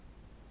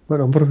What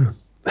number are we on?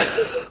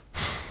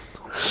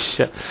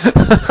 Shit.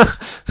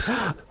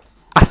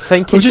 I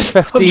think it's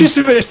 15. I'm just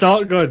about to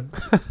start going.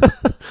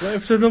 What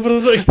episode number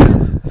is it?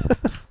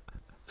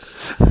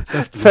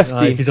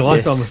 15. Because the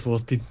last yes. one was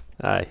 14.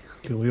 Aye.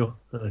 Coolio.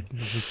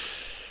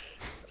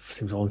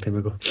 Seems a long time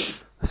ago.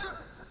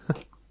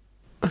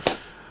 Oh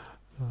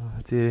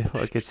dear,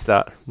 what a good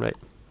start. Right.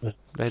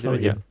 Ready to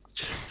go.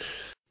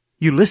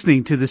 You're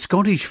listening to the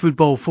Scottish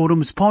Football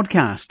Forums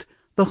podcast,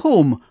 the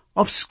home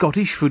of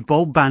Scottish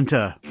football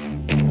banter.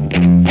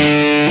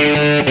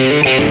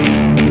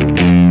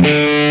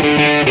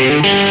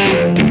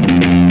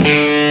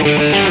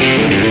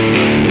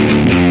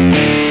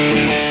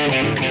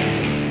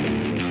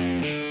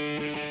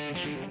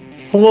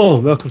 Hello,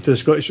 welcome to the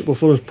Scottish Football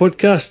Forums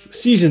podcast,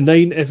 Season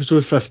 9,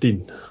 Episode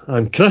 15.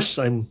 I'm Chris,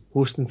 I'm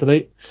hosting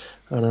tonight,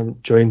 and I'm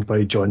joined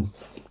by John.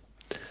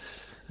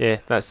 Yeah,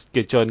 that's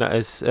good, John, that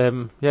is.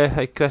 Yeah,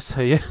 hi Chris,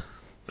 how are you?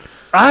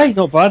 Aye,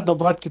 not bad.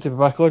 Good to be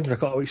back on. For a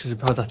couple of weeks since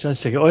we've had a chance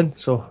to get on,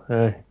 so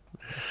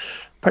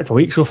picked a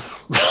week, so.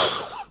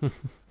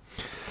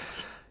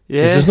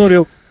 Yeah. There's no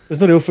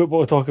real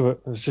football to talk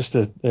about. It's just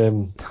the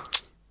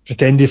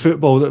pretendy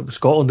football that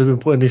Scotland have been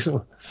playing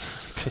recently.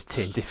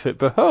 Pretendy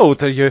football. How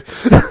old are you?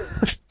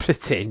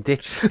 Pretendy.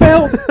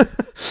 Well,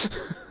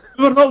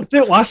 we were knocked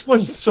out last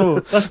month,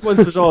 so this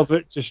month was all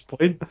about just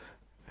playing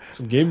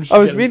some games. I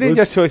was meaning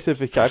your choice of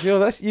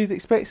vocabulary. You'd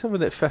expect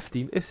someone at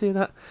 15 to say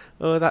that.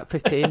 Oh, that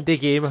pretendy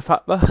game of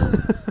football.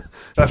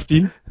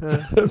 15.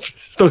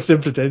 Still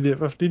saying pretendy at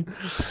 15.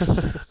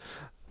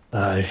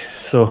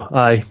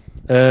 Aye.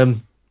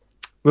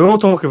 We will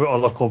talk about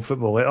other club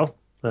football later,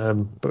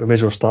 but we may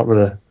as well start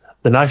with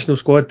the national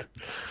squad.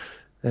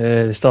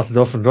 They started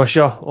off in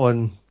Russia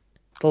on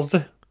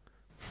Thursday.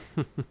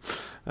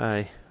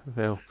 Aye,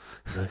 well.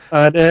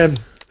 And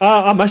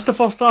I missed the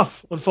first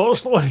half,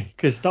 unfortunately,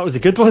 because that was a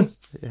good one.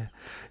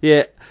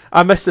 Yeah,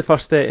 I missed the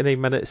first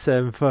 39 minutes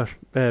for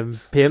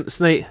Parents'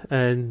 Night,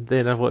 and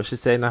then I watched the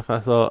second half. I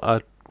thought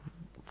I'd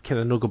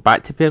kind of not go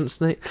back to Parents'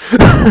 Night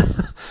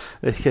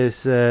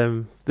because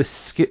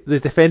the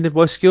defending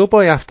was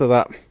schoolboy after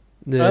that.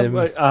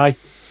 Aye,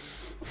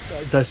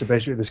 that's the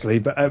best way to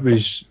describe it. It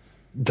was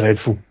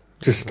dreadful.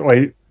 Just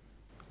like,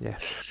 yeah.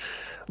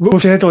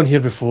 We've said on here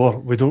before,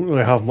 we don't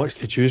really have much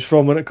to choose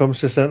from when it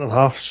comes to centre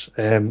halves.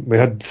 We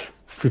had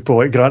people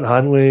like Grant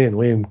Hanley and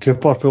Liam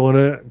Cooper pulling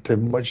it,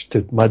 much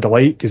to my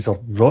delight because they're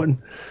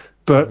rotten.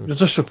 But they're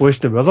just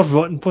replaced them with other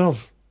rotten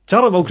players.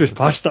 Charlie Mulgrew's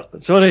past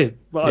it. Sorry,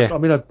 but yeah.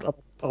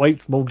 I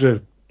liked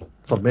Mulgrew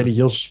for many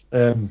years,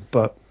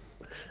 but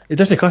he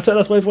doesn't cut it at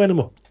this level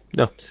anymore.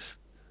 No.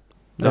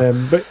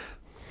 But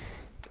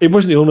he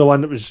wasn't the only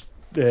one that was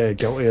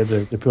guilty of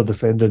the poor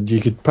defender.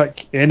 You could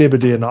pick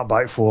anybody in that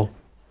back four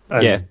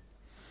and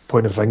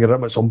point a finger at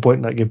him at some point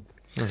in that game.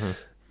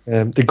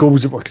 Mm-hmm. The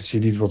goals that were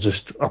conceded were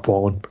just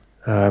appalling.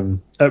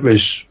 It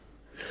was.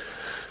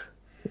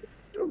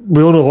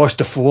 We only lost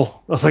to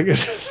 4. I think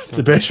is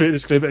the best way to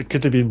describe it. It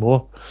could have been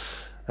more,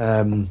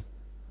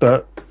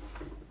 but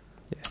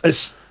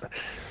it's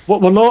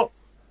what we're not.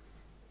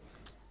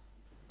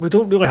 We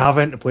don't really have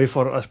anything to play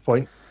for at this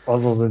point,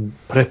 other than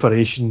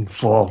preparation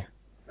for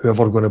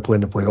whoever we're going to play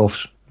in the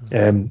playoffs.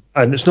 And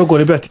it's not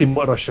going to be a team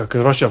like Russia,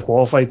 because Russia have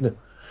qualified now.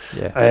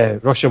 Yeah.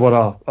 Russia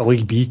were a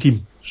League B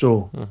team,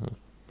 so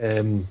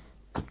we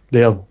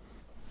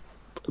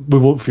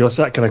won't face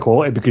that kind of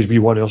quality because we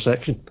won our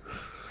section.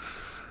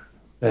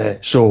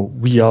 So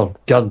we are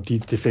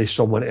guaranteed to face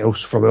someone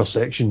else from our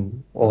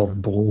section or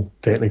below,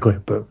 technically,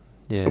 but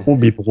it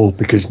won't be below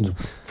because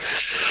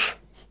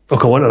we'll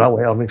come on to that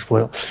later next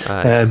player.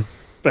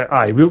 But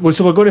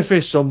so we're going to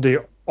face somebody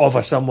of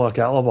a similar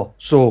calibre.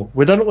 So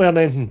we didn't learn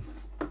anything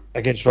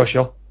against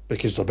Russia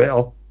because they're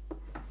better.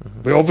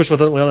 We obviously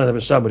didn't learn anything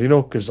about San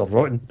Marino because they're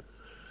rotten.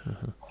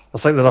 I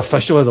think they're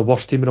officially the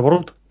worst team in the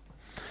world.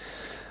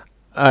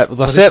 Well,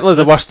 they're certainly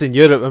the worst in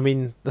Europe. I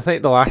mean, I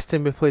think the last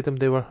time we played them,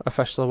 they were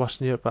officially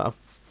worst in Europe, but I've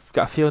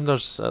got a feeling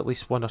there's at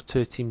least one or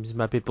two teams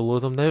maybe below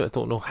them now. I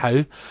don't know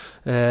how.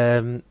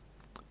 I'll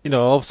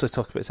obviously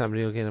talk about San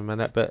Marino again in a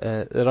minute, but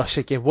the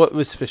Russia game, what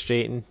was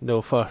frustrating,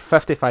 for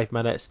 55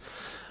 minutes,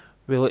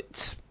 we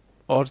looked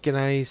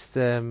organised.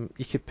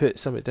 You could put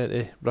something down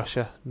to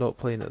Russia not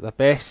playing at their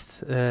best.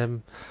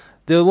 The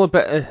only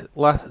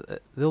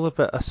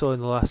bit I saw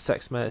in the last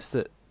 6 minutes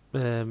that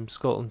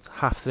Scotland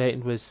half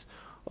threatened was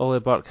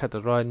Ollie Burke had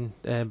a run,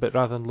 but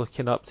rather than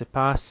looking up to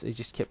pass, he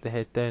just kept the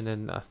head down,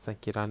 and I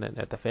think he ran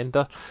into a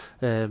defender.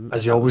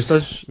 As he always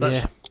does.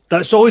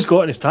 That's all he's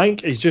got in his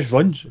tank. He just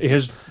runs. He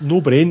has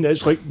no brain.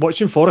 It's like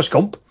watching Forrest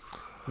Gump.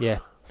 Yeah.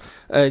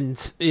 And,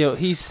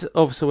 he's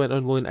obviously went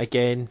on loan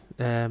again,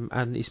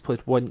 and he's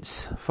played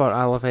once for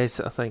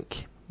Alaves, I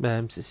think,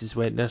 since he's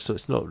went there, so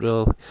it's not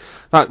real.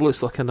 That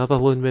looks like another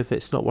loan move.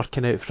 It's not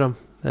working out for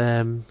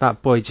him.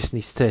 That boy just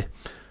needs to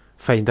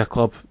find a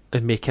club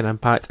and make an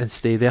impact and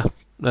stay there.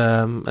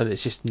 And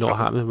it's just not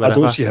happening. I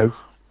don't see how.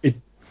 He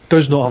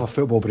does not have a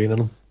football brain in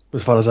him,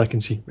 as far as I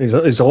can see. He's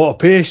a lot of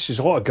pace, he's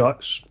a lot of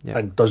guts,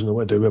 and doesn't know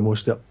what to do with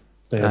most of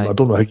it. I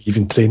don't know how you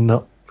even train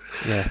that.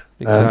 Yeah,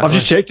 exactly. I've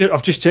just checked it.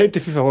 I've just checked the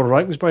FIFA World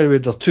Rankings, by the way.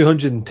 There's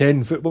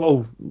 210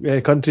 football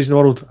countries in the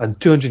world, and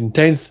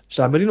 210th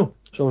San Marino.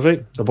 So I was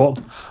right, the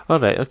bottom. All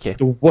right, okay.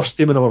 The worst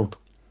team in the world.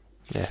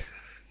 Yeah.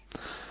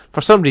 For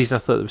some reason, I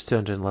thought it was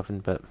 211,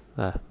 but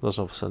there's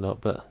obviously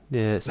not. But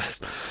yeah,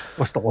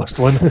 What's the worst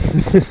one?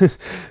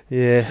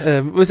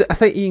 Yeah, was it? I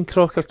think Ian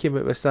Crocker came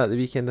out with that at the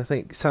weekend. I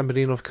think San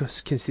Marino have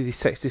conceded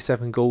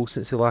 67 goals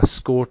since they last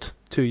scored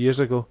 2 years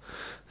ago.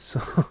 So,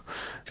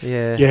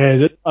 yeah.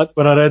 Yeah,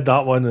 when I read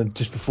that one and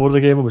just before the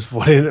game, I was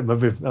worrying that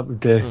maybe that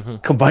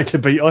would come back to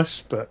bite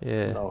us, but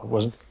no, it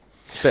wasn't.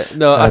 But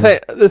no, I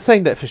think the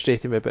thing that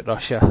frustrated me about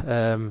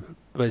Russia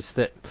was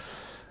that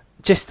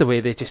just the way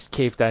they just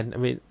caved in. I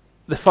mean,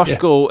 the first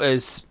goal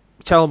is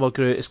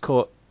Chalamoglu is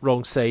caught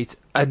wrong side.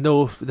 I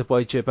know the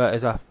boy Juba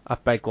is a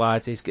big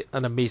lad. He's got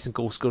an amazing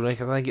goal scoring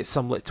record. I think it's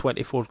something like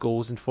 24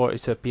 goals and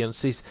 42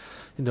 appearances.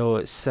 You know,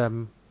 it's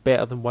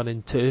better than 1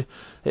 and 2.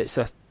 It's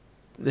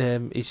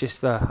he's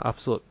just an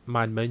absolute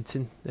man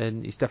mountain,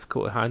 and he's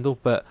difficult to handle.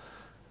 But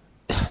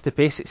the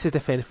basics of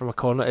defending from a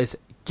corner is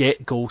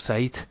get goal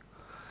side.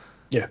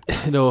 Yeah.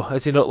 You know,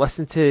 has he not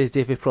listened to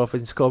David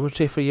Provin's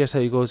commentary for years, how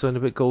he goes on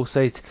about goal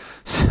side?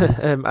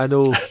 I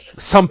know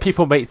some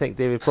people might think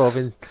David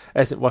Provin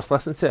isn't worth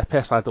listening to.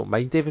 Personally, I don't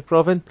mind David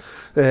Provin,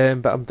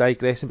 but I'm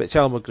digressing. But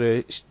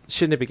Chalamoglu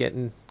shouldn't be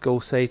getting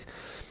goal side.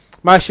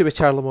 My issue with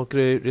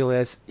Chalamoglu really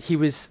is he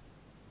was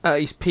at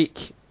his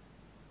peak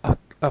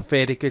a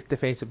very good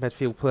defensive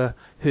midfield player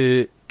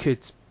who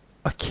could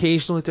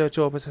occasionally do a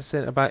job as a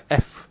centre back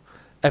if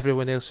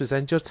everyone else was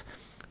injured.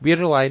 We're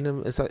relying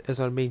on him as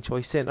our main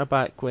choice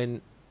centre-back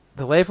when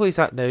the level he's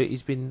at now,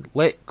 he's been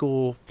let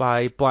go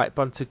by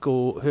Blackburn to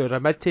go, who are a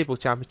mid-table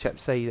championship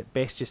side at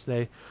best just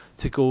now,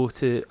 to go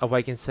to a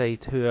Wigan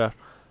side who are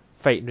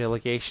fighting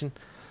relegation.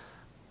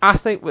 I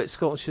think what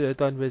Scotland should have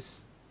done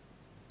was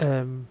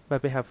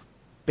maybe have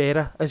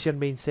Berra as your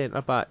main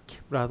centre-back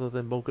rather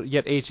than Mulgrew,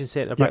 your aging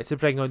centre-back, to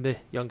bring on the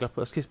younger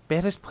players, because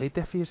Berra's played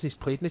there for years and he's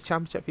played in the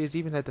championship for years,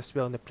 even had a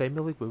spell in the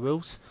Premier League with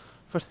Wolves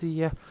for 3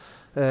 years.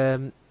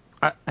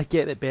 I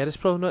get that Berra's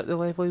probably not at the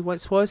level he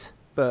once was,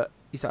 but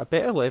he's at a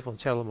better level than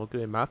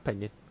Chalamoglu in my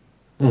opinion.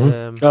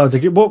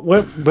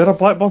 Where are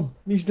Blackburn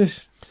these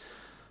days?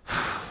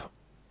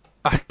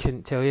 I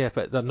couldn't tell you,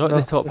 but they're not in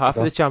the top half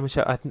of the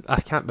championship.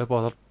 I can't be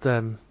bothered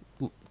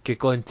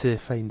googling to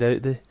find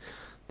out the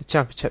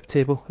championship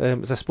table.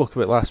 As I spoke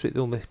about last week,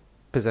 the only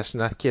position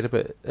I care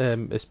about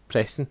is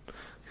Preston.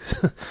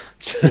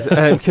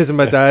 Because of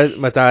my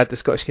dad, the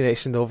Scottish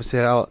connection. Obviously,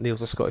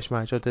 Neil's a Scottish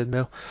manager, did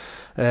Mel.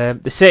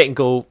 The second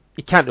goal,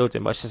 he can't really do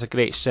much. It's a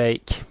great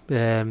strike,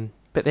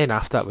 but then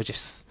after that, we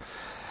just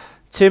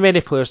too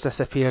many players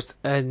disappeared.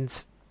 And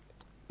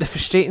the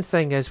frustrating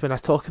thing is when I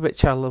talk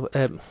about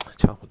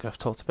I've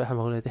talked about him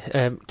already.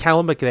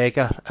 Callum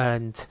McGregor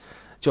and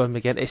John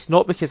McGinn. It's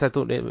not because I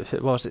don't know if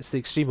it was. It's the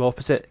extreme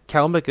opposite.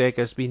 Callum McGregor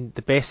has been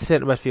the best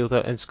centre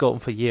midfielder in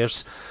Scotland for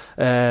years,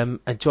 and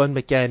John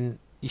McGinn.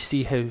 You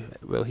see how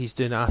well he's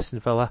doing at Aston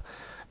Villa.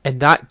 In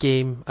that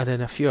game and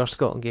in a few other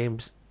Scotland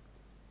games,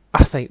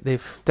 I think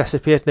they've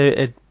disappeared now.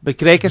 In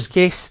McGregor's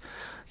case,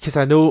 because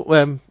I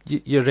know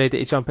you're ready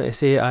to jump in and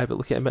say, but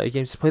look at him at the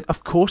games he's played.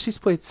 Of course he's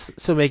played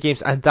so many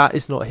games, and that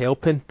is not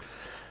helping.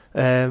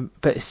 But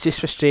it's just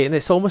frustrating.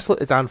 It's almost like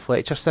the Dan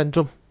Fletcher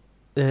syndrome.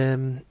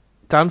 Dan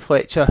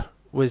Fletcher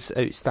was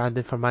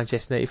outstanding for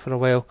Manchester United for a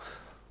while,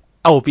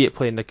 albeit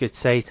playing a good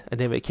side, and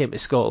then when it came to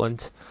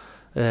Scotland,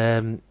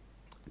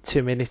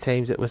 too many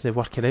times it wasn't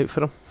working out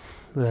for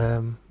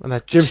him.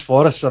 James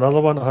Forrest, another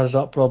one that has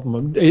that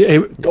problem.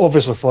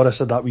 Obviously, Forrest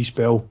had that wee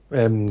spell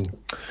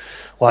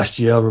last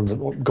year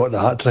and got the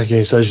hat trick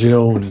against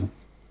Israel.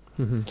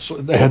 And so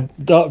they had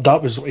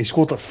that was he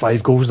scored like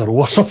 5 goals in a row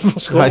or something for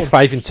Scotland.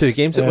 5 in 2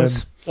 games it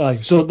was.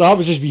 So that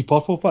was his wee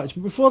purple patch.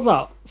 But before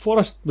that,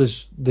 Forrest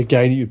was the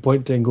guy that you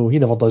point to and go, he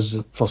never does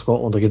it for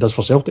Scotland like he does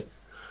for Celtic.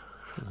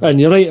 And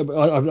you're right,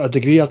 I'd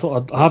agree. I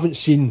haven't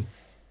seen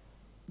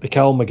the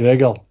Callum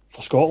McGregor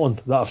for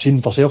Scotland that I've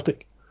seen for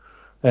Celtic.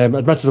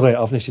 Admittedly, I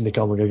haven't seen the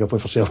Callum McGregor play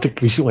for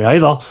Celtic recently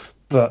either,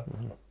 but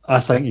I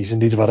think he's in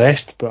need of a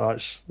rest. But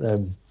that's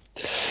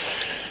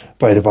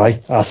by the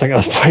by. I think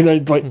that's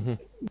fine.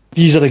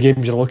 These are the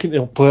games you're looking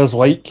at. Players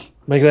like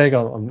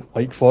McGregor and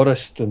like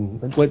Forrest,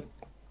 and like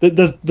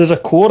there's a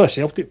core of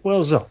Celtic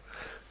players there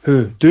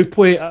who do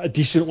play at a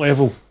decent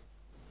level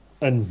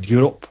in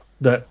Europe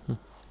that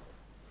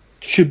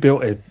should be able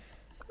to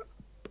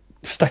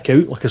stick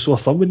out like a sore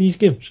thumb in these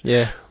games.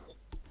 Yeah.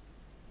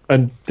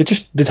 And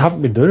they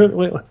haven't been doing it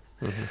lately.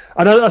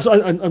 And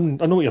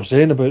I know what you're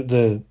saying about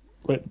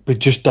we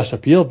just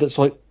disappeared. It's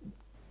like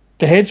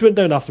the heads went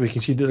down after we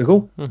conceded the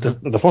goal.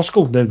 The first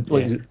goal,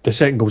 the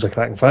second goal was a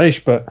cracking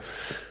finish, but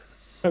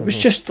it was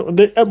just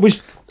it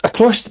was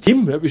across the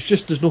team. It was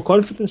just there's no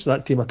confidence in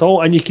that team at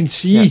all, and you can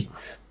see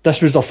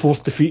this was their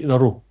 4th defeat in a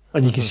row,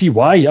 and you can see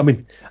why. I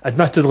mean,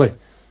 admittedly,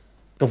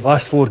 the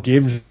last 4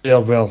 games there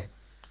were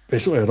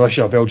basically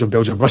Russia, Belgium,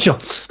 Russia.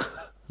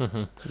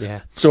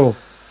 Yeah. So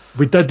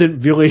we didn't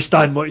really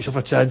stand much of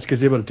a chance because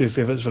they were the 2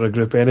 favourites for a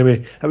group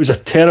anyway. It was a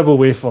terrible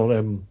way for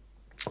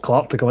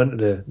Clark to come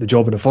into the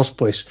job in the first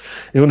place.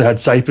 He only had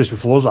Cyprus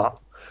before that,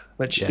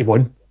 which he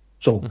won.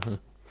 So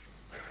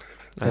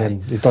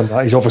he's done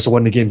that. He's obviously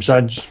won the game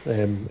since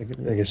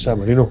against San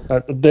Marino.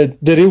 The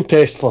real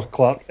test for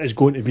Clark is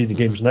going to be the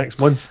games next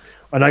month.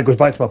 And that goes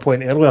back to my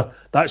point earlier.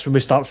 That's when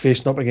we start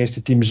facing up against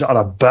the teams that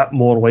are a bit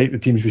more like the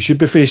teams we should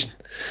be facing.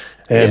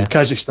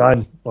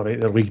 Kazakhstan, all right,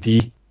 they're League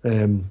D,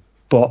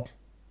 but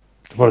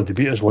they've already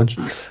beat us once.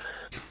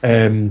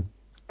 And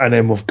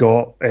then we've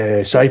got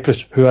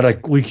Cyprus, who are a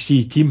League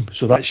C team,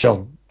 so that's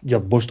your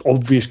most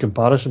obvious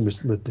comparison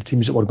with the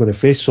teams that we're going to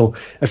face. So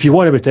if you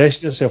want to be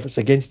testing yourself, it's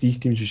against these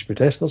teams you should be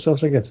testing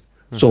ourselves against.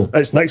 So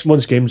it's next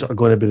month's games that are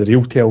going to be the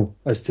real tell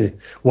as to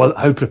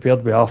how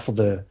prepared we are for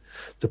the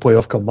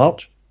playoff come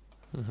March.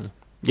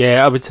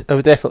 Yeah, I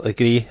would definitely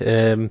agree.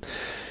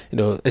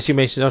 As you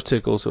mentioned, our 2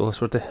 goals were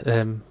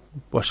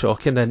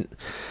shocking, and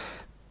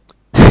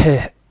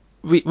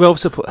we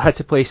also had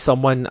to play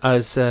someone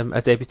as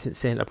a debutant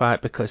centre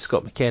back because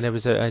Scott McKenna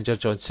was out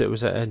injured, John Soot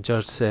was out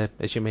injured,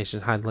 as you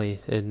mentioned, Hanley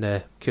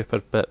and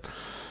Cooper. But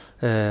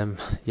I'm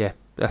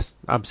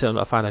certainly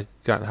not a fan of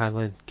Grant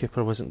Hanley, and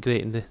Cooper wasn't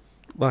great in the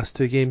last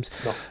 2 games.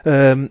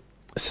 No.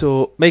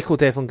 So Michael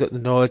Devlin got the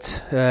nod,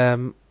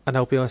 and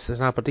I'll be honest, as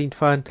an Aberdeen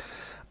fan,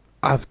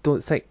 I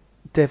don't think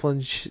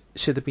Devlin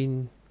should have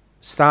been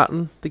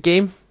starting the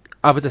game.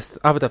 I would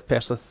have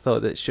personally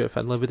thought that Stuart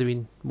Findlay would have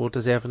been more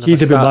deserving. He'd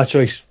have been my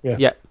choice.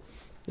 Yeah.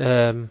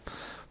 And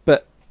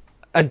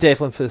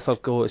Devlin for the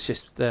 3rd goal, it's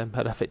just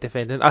horrific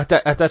defending. I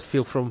did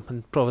feel from,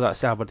 and probably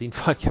that's the Aberdeen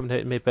fan coming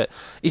out at me, but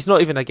he's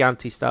not even a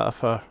guaranteed starter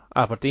for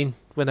Aberdeen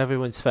when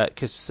everyone's fit.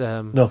 Because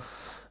no,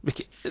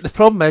 the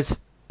problem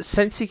is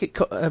since he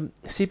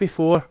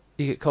before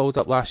he got called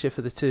up last year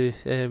for the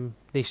 2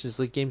 Nations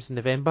League games in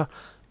November,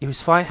 he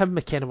was fine. Him and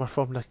McKenna were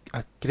forming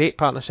a great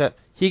partnership.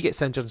 He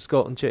gets injured in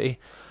Scotland duty,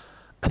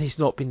 and he's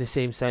not been the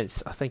same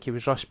since. I think he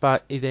was rushed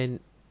back. He then,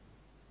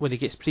 when he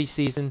gets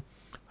pre-season,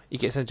 he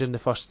gets injured in the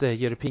first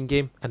European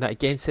game, and that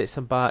again sets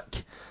him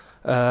back.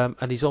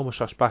 And he's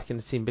almost rushed back in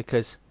the team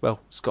because,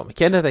 Scott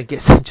McKenna then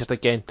gets injured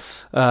again.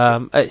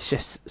 It's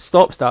just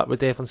stop-start with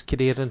Devlin's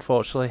career,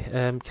 unfortunately.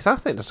 Because I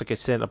think there's a good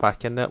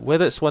centre-back in there.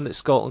 Whether it's one that's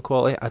Scotland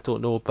quality, I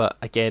don't know. But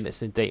again,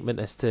 it's an indictment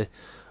as to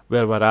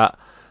where we're at.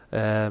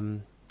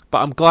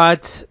 But I'm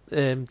glad,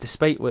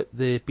 despite what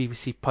the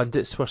BBC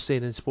pundits were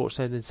saying in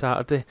Sportsound on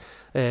Saturday,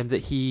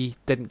 that he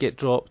didn't get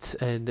dropped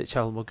and that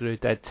Charlie Mulgrew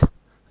did.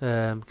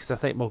 Because I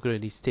think Mulgrew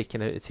needs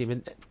taken out of the team.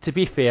 And to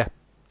be fair,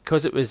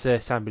 because it was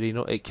San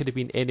Marino, it could have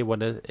been any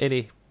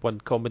one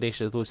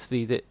combination of those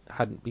 3 that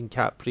hadn't been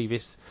capped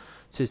previous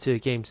to 2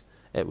 games.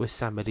 It was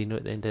San Marino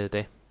at the end of the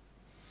day.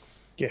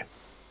 Yeah.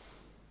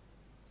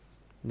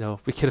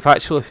 No, we could have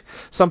actually.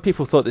 Some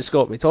people thought that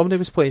Scott McTominay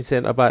was playing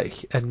centre back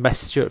and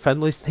missed Stuart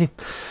Findlay's name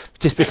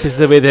just because of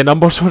the way the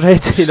numbers were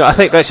read. I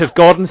think Richard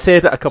Gordon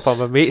said it, a couple of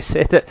my mates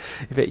said it.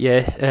 But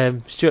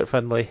Stuart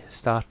Findlay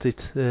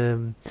started.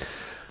 And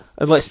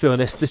let's be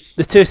honest,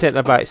 the 2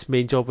 centre backs'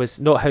 main job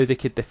was not how they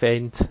could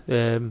defend,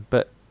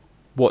 but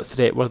what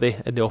threat were they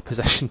in the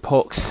opposition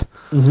box.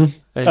 And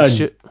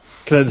credit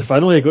to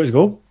Findlay, he got his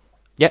goal.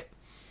 Yep.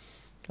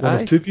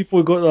 One of 2 people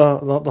who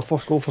got the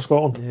first goal for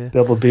Scotland. Yeah. The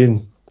other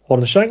being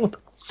Horner Shankland.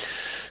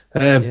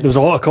 There was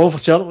a lot of call for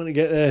Charlton to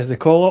get the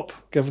call up,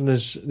 given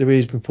the way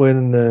he's been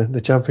playing in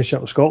the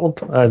Championship of Scotland,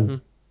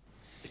 and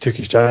he took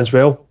his chance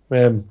well.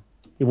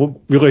 He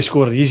won't really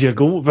score an easier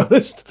goal, to be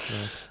honest.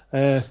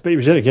 But he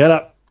was there to get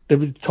it. Did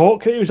we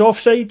talk that he was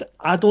offside?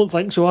 I don't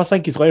think so. I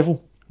think he's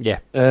level. Yeah.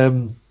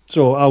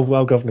 So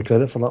I'll give him the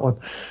credit for that one.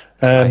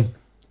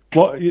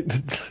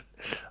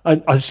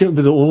 I seem to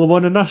be the only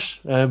one in this,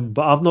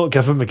 but I'm not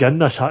giving McGinn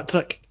this hat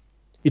trick.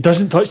 He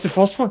doesn't touch the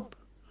first one.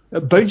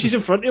 It bounces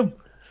in front of him.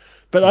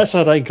 But that's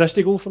a Ryan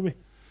Christie goal for me.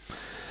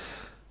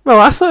 Well,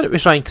 I thought it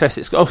was Ryan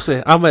Christie.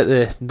 Obviously, I'm at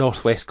the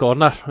northwest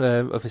corner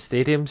of the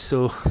stadium,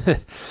 so... so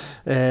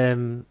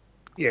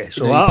I've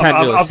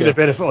got the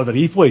benefit of the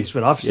replays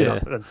when I've seen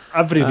it. And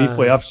every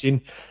replay I've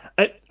seen,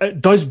 it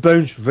does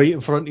bounce right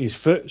in front of his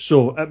foot,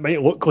 so it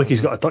might look like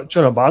he's got a touch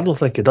on it, but I don't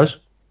think he does.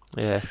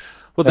 Yeah.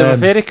 Well, they were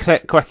very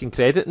quick in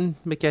crediting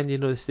McGinn.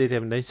 The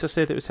stadium announcer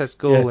said it was his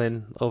goal,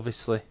 and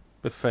obviously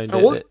we've found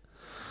out that...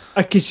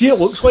 I can see it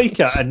looks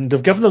like it, and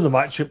they've given him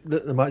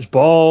the match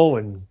ball,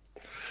 and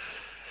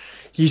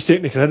he's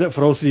taking the credit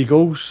for all 3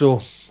 goals.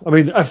 So, I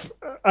mean, if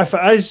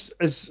it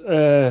is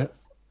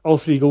all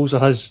 3 goals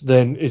are his,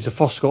 then he's the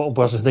first Scotland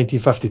player since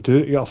 1952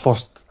 to get a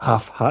first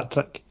half hat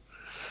trick.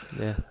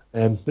 Yeah.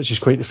 Which is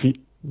quite the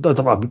feat.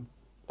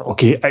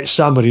 Okay, it's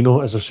San Marino,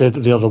 as I've said,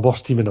 they're the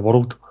worst team in the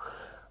world.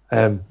 You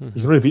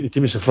can only beat the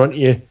team that's in front of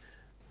you.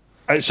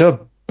 It's our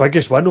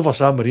biggest win over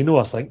San Marino,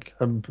 I think.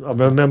 I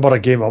remember a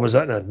game I was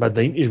at in the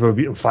mid-90s where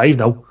we beat them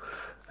 5-0.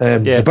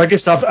 The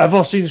biggest I've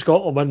ever seen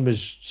Scotland win was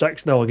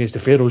 6-0 against the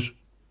Pharaohs.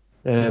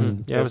 I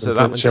was at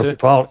that one Celtic too.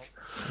 Park.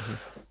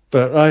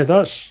 But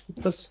that's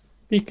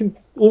you can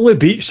only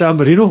beat San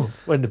Marino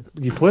when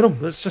you play them.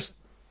 It's just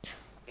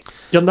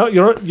you're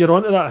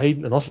onto that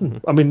hiding to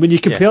nothing. I mean, when you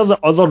compare the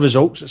other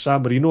results that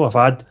San Marino have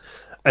had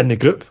in the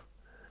group,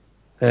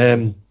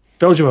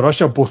 Belgium and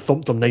Russia both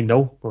thumped them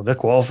 9-0. Well, they're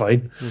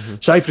qualifying.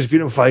 Cyprus beat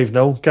them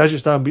 5-0.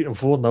 Kazakhstan beat them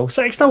 4-0.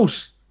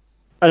 6-0's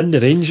in the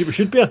range that we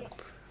should be in.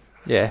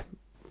 Yeah.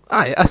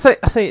 I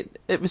think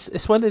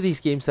it's one of these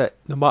games that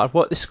no matter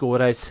what the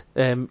score is,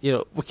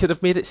 we could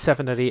have made it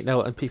 7 or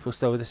 8-0 and people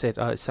still would have said,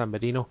 it's San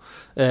Marino.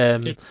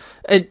 And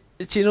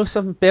do you know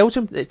something?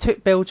 Belgium, it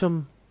took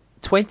Belgium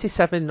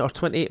 27 or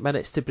 28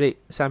 minutes to break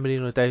San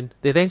Marino down.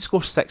 They then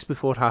scored 6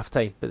 before half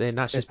time, but then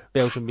that's just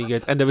Belgium being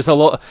good. And there was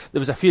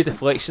a few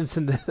deflections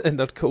in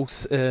their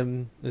goals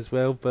as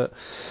well. But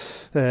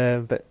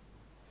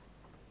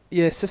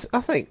yes,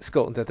 I think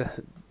Scotland did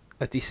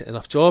a decent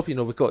enough job. We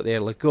got the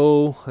early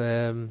goal,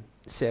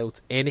 settled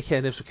any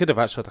kind of. We could have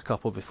actually had a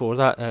couple before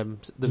that.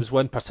 There was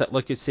one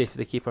particular good save for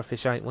the keeper for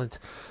Shankland,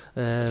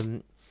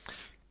 and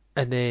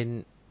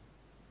then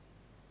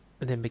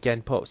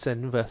McGinn pops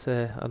in with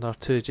another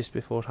 2 just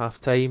before half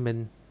time,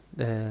 and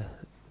I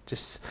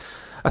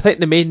think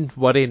the main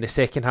worry in the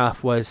second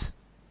half was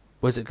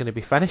it going to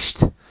be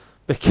finished?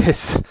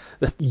 Because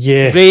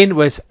the rain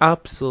was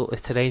absolutely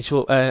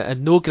torrential,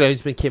 and no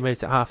groundsman came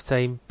out at half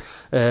time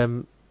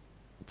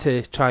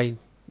to try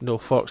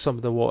and fork some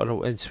of the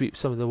water and sweep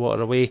some of the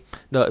water away.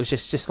 No, it was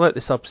just let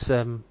the subs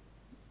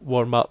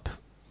warm up.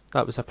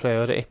 That was a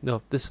priority.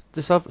 No, the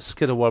subs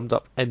could have warmed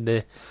up in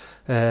the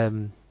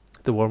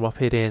warm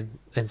up area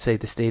inside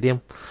the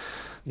stadium,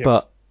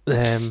 but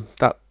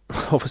that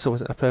obviously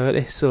wasn't a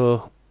priority.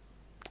 So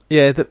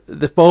yeah,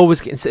 the ball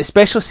was getting,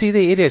 especially see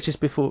the area just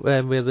before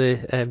where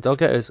the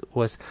dugout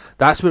was.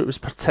 That's where it was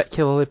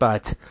particularly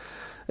bad.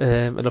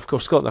 And of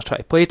course Scotland are trying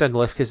to play down the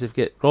left because they've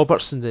got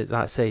Robertson at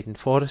that side and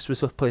Forrest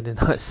was playing on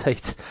that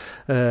side.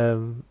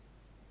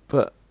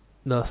 But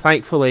no,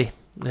 thankfully,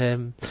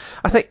 I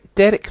think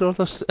Derek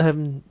Rothers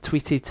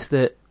tweeted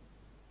that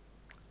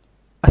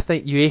I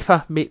think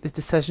UEFA make the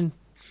decision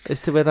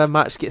as to whether a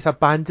match gets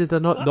abandoned or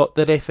not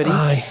the referee.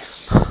 Aye,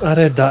 I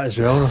read that as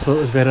well and I thought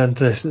it was very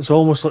interesting. It's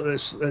almost like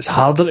it's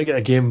harder to get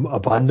a game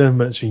abandoned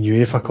when it's in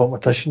UEFA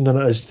competition than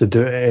it is to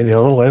do it at any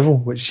other level,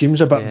 which seems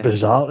a bit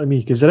bizarre to me,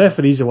 because the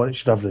referee's the one that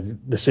should have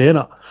the say in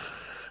it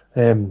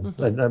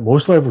at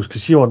most levels,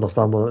 because he'll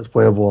understand whether it's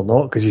playable or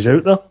not because he's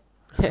out there.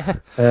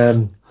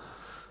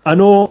 I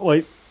know,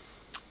 like,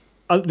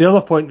 the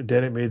other point that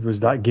Derek made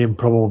was that game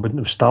probably wouldn't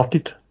have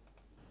started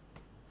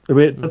the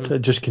way it did. It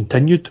just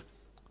continued.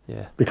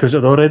 Yeah. Because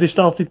it had already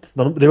started.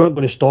 They weren't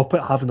going to stop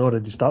it having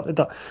already started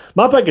that.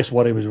 My biggest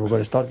worry was we were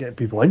going to start getting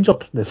people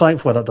injured. Now,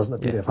 thankfully that doesn't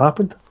appear to have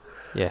happened.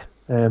 Yeah.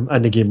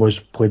 And the game was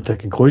played to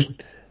conclusion.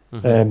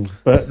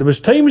 But there was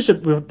times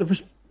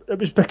that it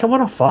was becoming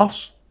a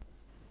farce.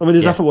 I mean,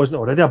 as if it wasn't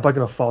already a big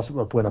enough farce that we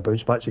were playing a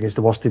bounce match against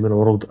the worst team in the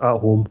world at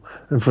home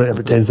in front of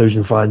about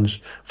 10,000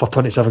 fans for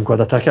 £27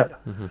 a ticket.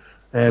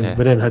 But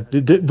then had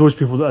those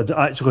people that had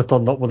actually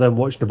turned up with them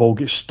watching the ball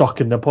get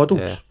stuck in the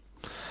puddles.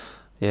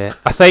 Yeah,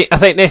 I think the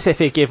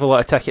SFA gave a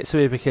lot of tickets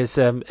away because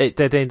it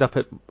did end up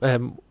at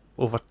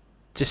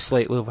just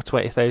slightly over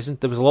 20,000.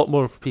 There was a lot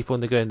more people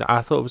on the ground than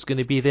I thought it was going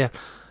to be there.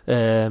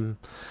 Now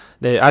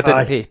I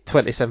didn't pay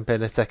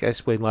 £27 a ticket. I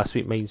explained last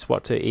week mine's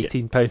worked out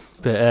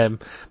 £18.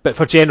 But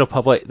for general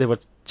public they were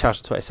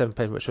charged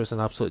 £27, which was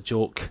an absolute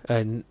joke.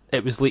 And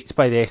it was leaked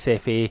by the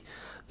SFA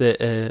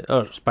that,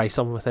 or by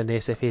someone within the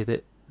SFA,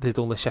 that they'd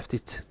only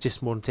shifted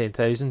just more than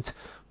 10,000.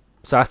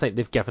 So I think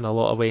they've given a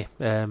lot away.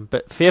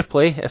 But fair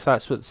play if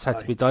that's what's had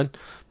to be done,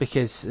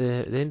 because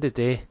at the end of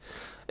the day,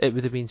 it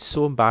would have been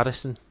so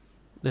embarrassing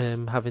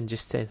having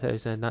just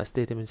 10,000 in that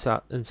stadium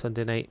on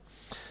Sunday night.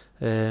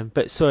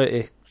 But sorry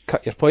to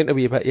cut your point a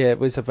wee bit. Yeah, it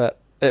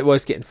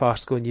was getting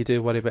farcical, and you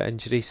do worry about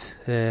injuries.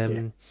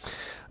 And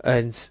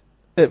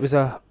it was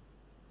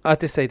I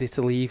decided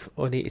to leave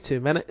on 82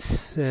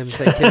 minutes,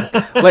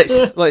 thinking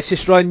let's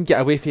just run,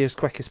 get away from here as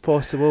quick as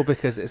possible,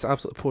 because it's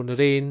absolutely pouring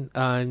rain,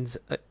 and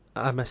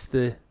I missed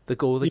the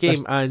goal of the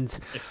game, and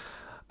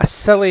a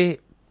silly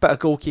bit of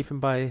goalkeeping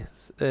by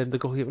the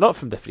goalkeeper, not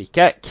from the free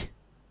kick,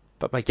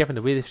 but by giving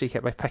away the free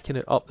kick by picking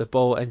it up the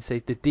ball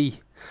inside the D.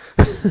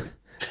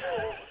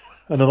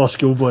 Another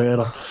schoolboy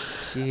error.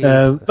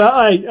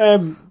 But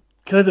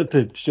credit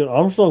to Stuart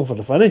Armstrong for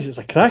the finish. It's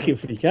a cracking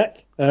free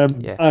kick.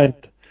 And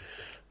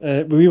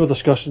we were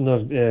discussing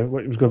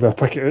what was going to be a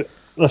pick out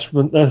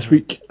this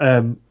week.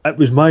 It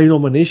was my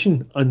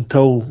nomination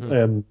until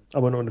I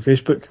went on to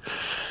Facebook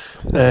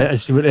and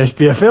see what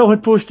SPFL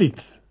had posted,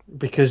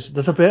 because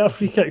there's a better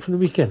free kick from the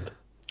weekend,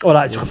 or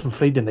actually from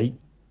Friday night.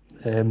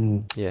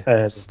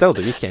 Still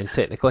the weekend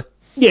technically.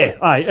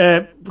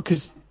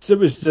 Because it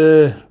was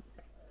the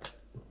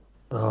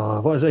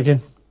what is it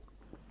again?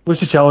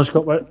 What's the Challenge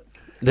Cup?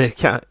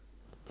 The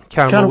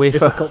Caramel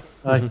Wafer Cup.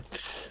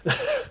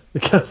 The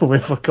Caramel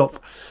Wafer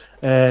Cup.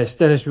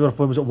 Stennis, we were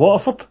playing, was it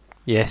Waterford?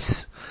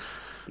 Yes.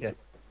 Yeah.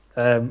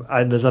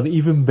 And there's an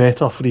even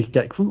better free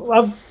kick from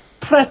a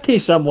pretty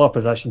similar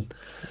position.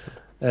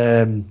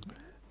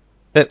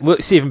 It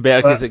looks even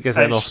better because it goes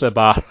in off the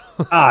bar.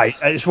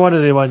 It's one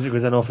of the ones that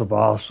goes in off the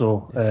bar,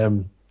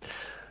 so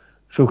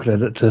full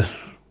credit to.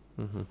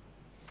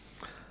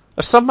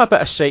 There's something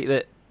about a strike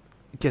that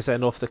gets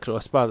in off the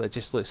crossbar that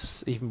just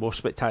looks even more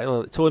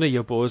spectacular. Tony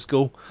Yeboah's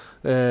goal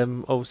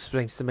always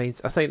springs to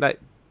mind. I think that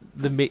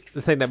the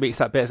thing that makes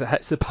that better is it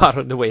hits the bar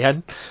on the way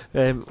in.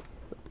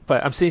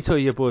 But I'm saying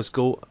Tony Yeboah's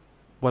goal,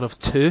 one of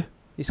two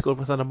he scored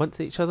within a month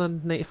of each other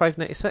in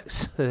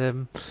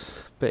 95-96.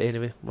 But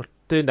anyway, we're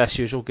doing this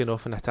usual, going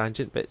off on a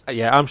tangent. But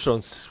yeah,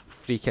 Armstrong's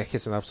free kick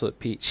is an absolute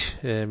peach,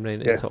 right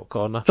into the top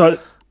corner. So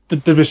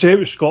did we say it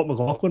was Scott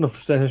McLaughlin of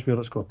Stennismuir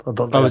that scored?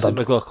 Was it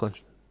McLaughlin?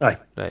 Aye.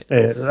 Right.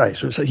 Aye.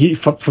 So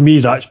for me,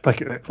 that's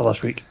pick it out for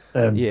this week.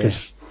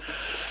 Because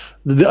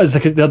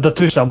the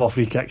two similar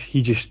free kicks,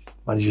 he just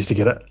manages to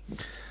get it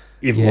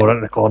even more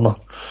into the corner.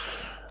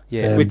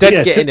 Yeah, we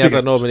didn't get any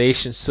other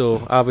nominations,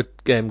 so I would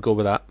go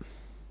with that.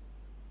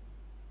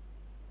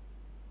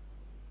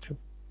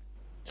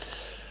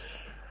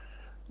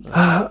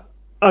 I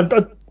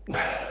don't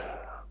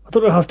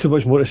really have too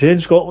much more to say in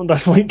Scotland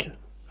this week,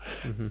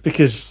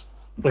 because,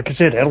 like I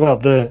said earlier,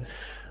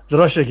 the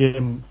Russia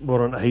game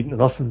we're on to hiding to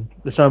nothing.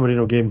 The San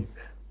Marino game,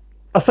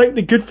 I think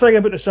the good thing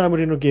about the San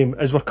Marino game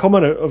is we're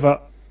coming out of it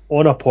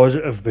on a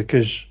positive,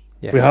 because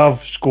we have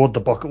scored the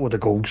bucket with the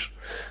goals.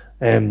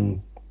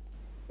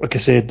 Like I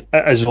said,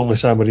 it is only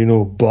San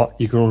Marino, but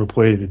you can only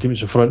play the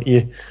teams in front of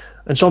you,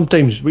 and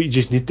sometimes we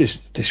just need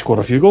to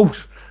score a few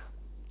goals.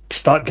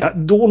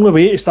 The only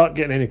way to start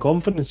getting any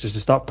confidence is to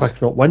start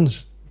picking up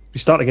wins. We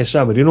start against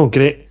San Marino,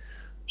 great.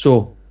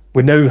 So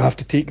we now have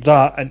to take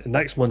that into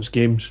next month's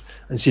games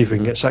and see if we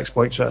can get 6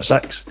 points out of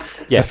 6.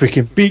 Yeah. If we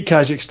can beat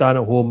Kazakhstan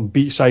at home,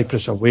 beat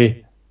Cyprus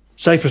away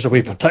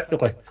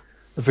particularly,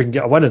 if we can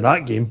get a win in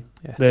that game,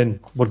 then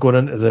we're going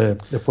into the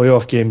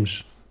playoff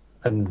games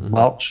in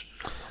March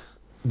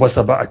with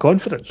a bit of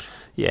confidence.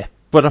 Yeah.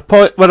 We're a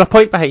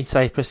point behind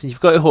Cyprus, and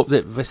you've got to hope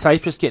that with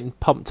Cyprus getting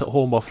pumped at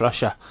home off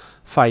Russia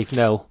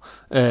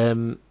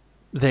 5-0,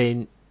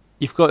 then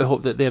you've got to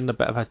hope that they're in a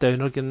bit of a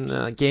downer in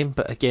that game,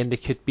 but again, they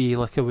could be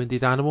like a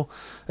wounded animal.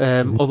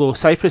 Although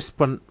Cyprus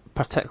weren't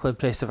particularly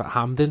impressive at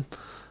Hampden,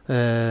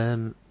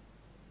 but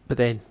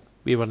then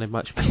we weren't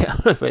much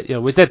better. But,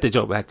 we did the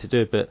job we had to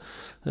do, but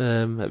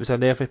it was a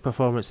nervy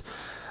performance.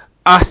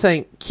 I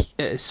think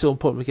it's so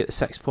important we get the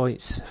 6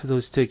 points for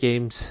those two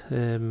games.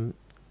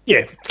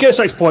 Get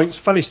 6 points,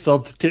 finish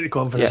third, take the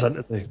confidence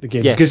into the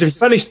game. Because if you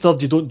finish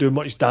third, you don't do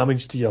much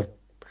damage to your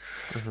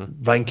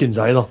rankings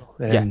either.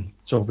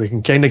 So we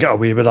can kind of get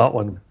away with that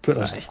one, put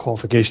this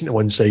qualification to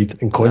one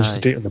side and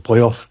concentrate on the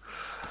playoff.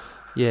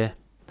 Yeah.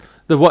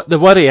 The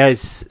worry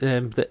is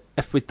that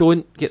if we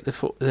don't get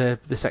the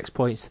 6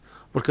 points,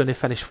 we're going to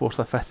finish 4th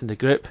or 5th in the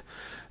group.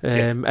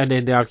 And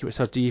then the arguments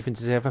are, do you even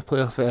deserve a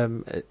playoff?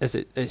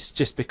 It's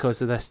just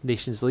because of this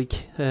Nations League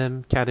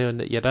carry on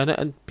that you're in it,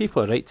 and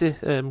people are right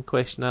to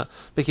question that,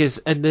 because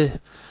in the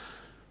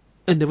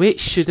way it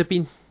should have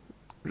been,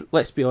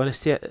 let's be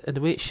honest here, in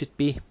the way it should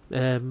be,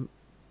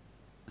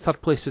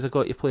 third place would have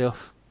got you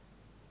playoff.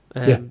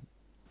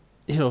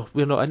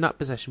 We're not in that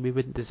position, we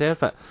wouldn't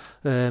deserve it,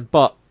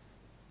 but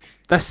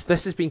this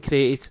has been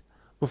created.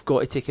 We've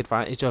got to take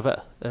advantage of it.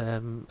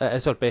 It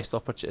is our best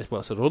opportunity. Well,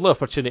 it's our only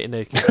opportunity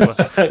now.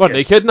 We're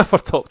not good enough for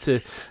top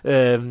two.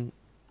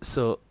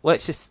 So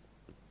let's just,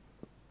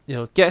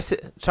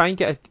 try and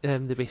get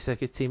the base of a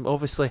good team.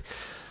 Obviously,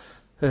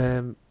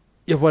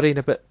 you're worrying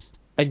about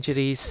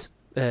injuries.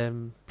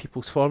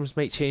 People's forms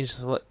might change.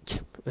 Like,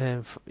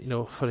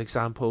 for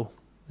example,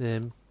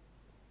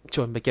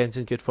 John McGinn's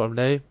in good form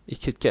now. He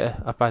could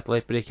get a bad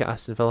leg break at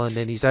Aston Villa and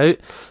then he's out.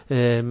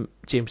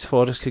 James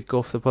Forrest could go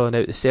off the ball and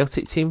out the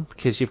Celtic team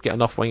because you've got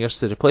enough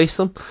wingers to replace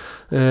them.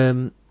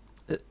 You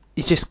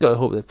just got to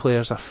hope that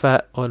players are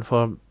fit, on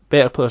form.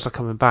 Better players are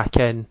coming back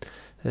in.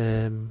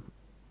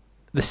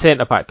 The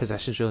centre back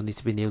positions really need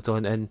to be nailed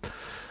on, and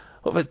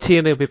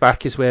Tierney will be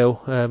back as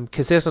well,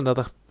 because there's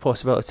another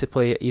possibility to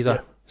play at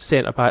either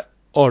centre back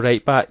or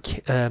right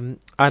back.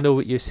 I know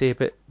what you say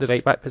about the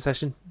right back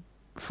position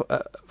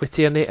with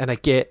Tierney, and I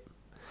get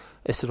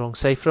it's the wrong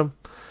side for him.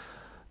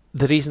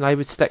 The reason I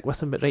would stick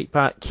with him at right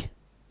back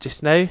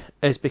just now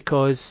is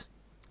because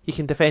he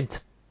can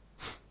defend.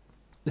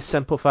 The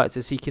simple fact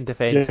is he can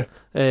defend,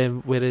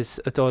 whereas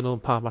O'Donnell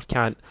and Palmer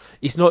can't.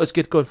 He's not as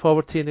good going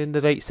forward, Tierney, on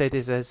the right side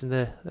as he is in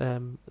the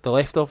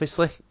left,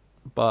 obviously,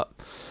 but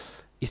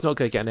he's not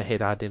going to get in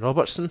ahead of Andy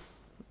Robertson.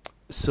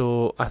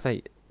 So I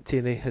think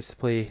Tierney has to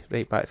play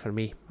right back for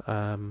me.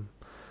 And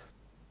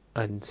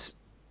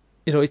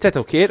he did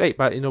okay at right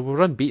back. We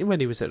were unbeaten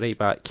when he was at right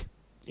back.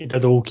 He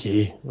did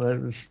okay.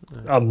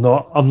 I'm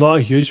not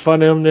a huge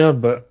fan of him there,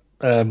 but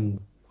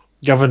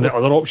given the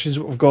other options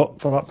that we've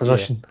got for that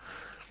position,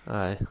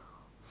 aye,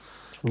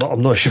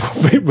 I'm not sure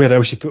where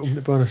else you put him,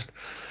 to be honest.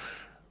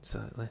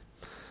 Exactly.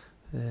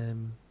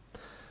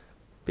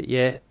 But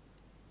yeah,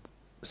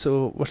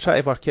 so we're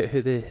trying to work out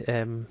who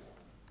the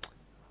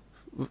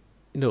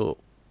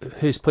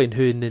who's playing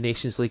who in the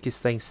Nations League as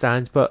things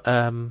stand, but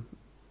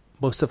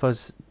most of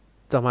us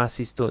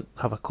dumbasses don't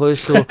have a clue,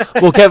 so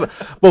we'll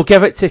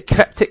give it to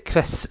Cryptic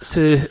Chris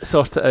to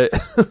sort it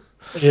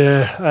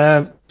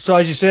out. So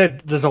as you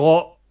said, there's a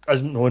lot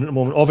isn't known at the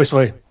moment.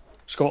 Obviously,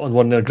 Scotland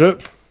won their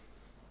group,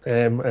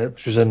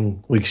 which was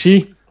in League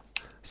C.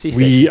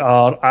 We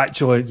are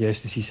actually,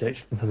 yes, the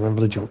C-section, I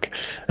remember the joke.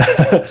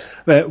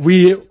 But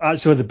we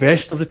actually are the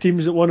best of the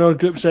teams that won our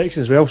group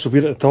section as well, so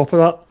we're at the top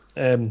of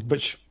that,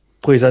 which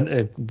plays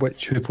into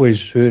who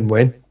plays who and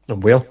when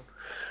and where.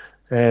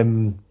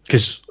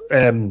 Because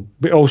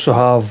we also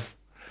have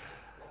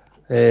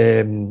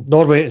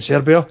Norway and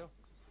Serbia,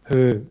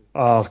 who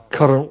are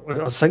current.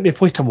 I think they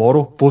play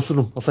tomorrow, both of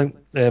them. I think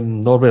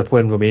Norway are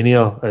playing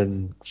Romania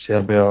and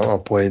Serbia are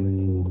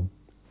playing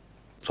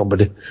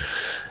somebody.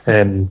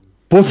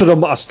 Both of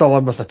them are still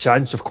in with a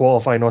chance of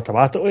qualifying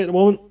automatically at the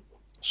moment,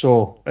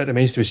 so it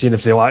remains to be seen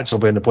if they'll actually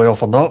be in the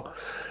playoff or not.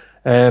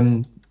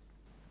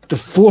 The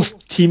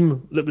fourth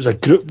team that was a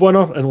group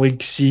winner in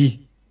League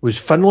C was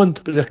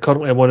Finland, but they're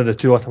currently in one of the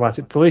two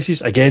automatic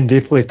places. Again, they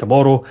play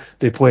tomorrow.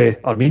 They play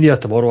Armenia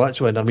tomorrow,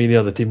 actually, and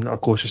Armenia are the team that are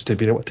closest to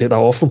being able to take that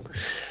off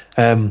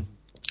them.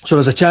 So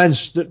there's a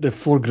chance that the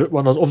four group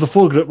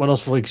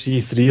winners for League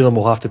C, 3 of them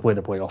will have to play in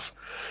the playoff.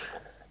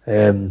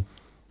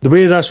 The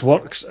way this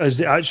works is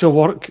they actually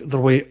work their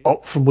way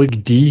up from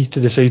League D to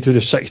decide who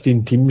the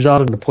 16 teams are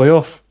in the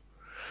playoff.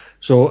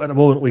 So at the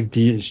moment, League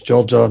D is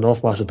Georgia,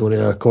 North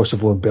Macedonia,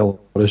 Kosovo and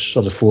Belarus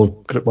are the 4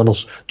 group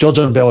winners.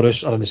 Georgia and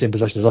Belarus are in the same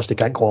position as us. They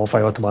can't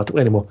qualify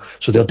automatically anymore,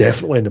 so they're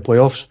definitely in the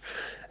playoffs.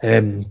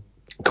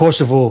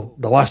 Kosovo,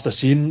 the last I've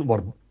seen,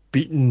 were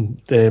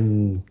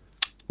beating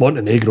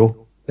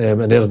Montenegro,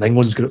 and they're in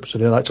England's group, so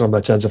they're actually on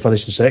a chance of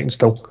finishing second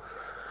still.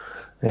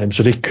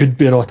 So they could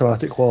be an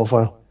automatic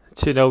qualifier.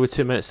 2-0 with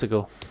 2 minutes to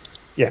go.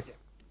 Yeah,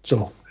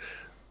 so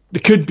they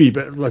could be,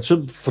 but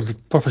for the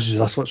purposes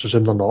of this, let's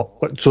assume they're not.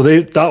 So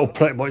that'll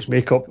pretty much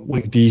make up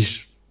League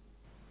D's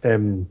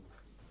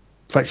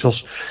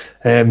fixtures.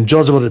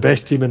 Georgia were the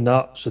best team in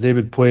that, so they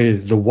would play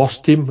the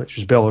worst team, which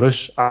was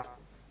Belarus, at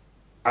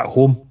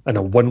home in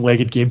a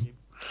one-legged game.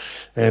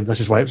 This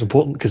is why it's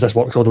important, because this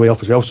works all the way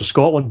up as well. So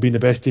Scotland, being the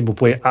best team, will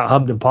play at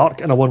Hampden Park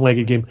in a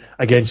one-legged game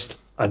against,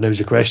 and now's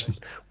the question,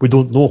 we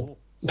don't know.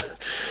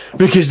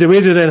 Because the way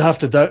they then have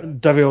to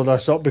divvy all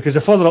this up, because the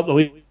further up the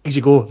leagues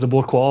you go, the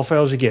more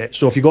qualifiers you get.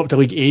 So if you go up to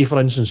League A, for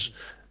instance,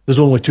 there's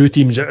only 2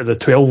 teams out of the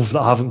 12 that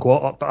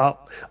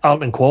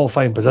aren't in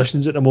qualifying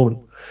positions at the moment.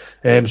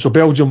 So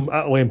Belgium,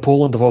 Italy and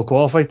Poland have all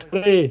qualified.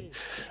 Hooray!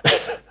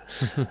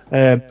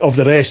 Of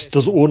the rest,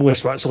 there's only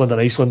Switzerland and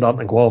Iceland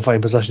aren't in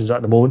qualifying positions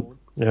at the moment.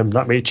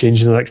 That may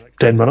change in the next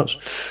 10 minutes,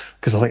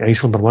 because I think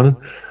Iceland are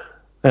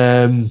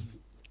winning.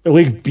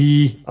 League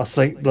B, I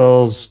think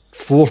there's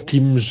 4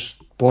 teams,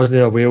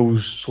 Bosnia,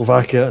 Wales,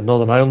 Slovakia and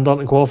Northern Ireland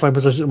aren't in qualifying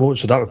positions at the moment,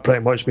 so that would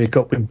pretty much make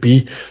up League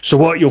B. So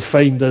what you'll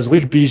find is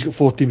League B's got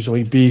 4 teams in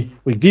League B,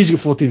 League D's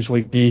got 4 teams in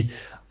League D,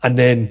 and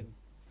then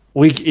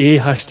League A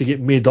has to get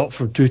made up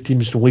from 2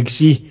 teams from League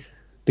C.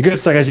 The good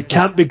thing is it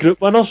can't be group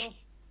winners,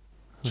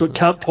 so it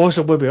can't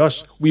possibly be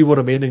us. We will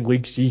remain in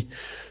League C.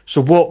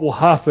 So what will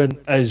happen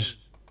is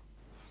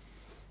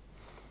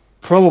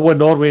probably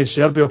Norway and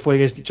Serbia will play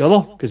against each other,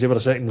 because they were the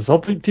second and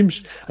third ranked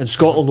teams, and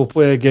Scotland will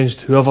play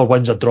against whoever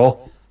wins a draw.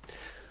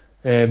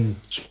 So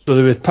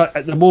they would put,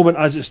 at the moment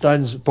as it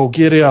stands,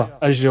 Bulgaria,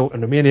 Israel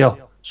and Romania,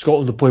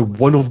 Scotland will play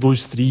one of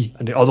those 3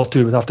 and the other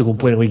 2 would have to go and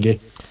play in League A.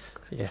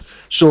 Yeah.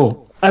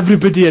 So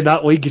everybody in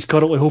that league is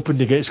currently hoping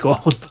to get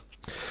Scotland.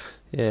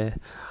 Yeah.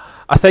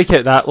 I think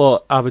out that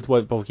lot, I would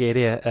want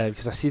Bulgaria,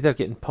 because I see they're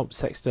getting pumped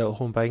 6-0 at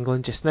home by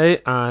England just now,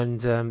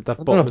 and they're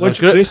bottom of their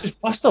group. Racist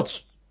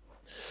bastards.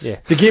 Yeah.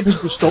 The game has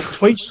been stopped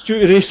twice due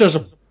to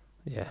racism.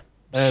 Yeah.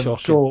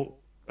 So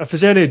if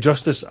there's any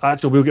justice,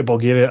 actually we'll get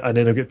Bulgaria and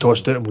then they'll get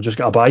tossed out and we'll just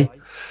get a bye.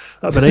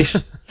 That'd be nice.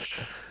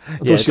 I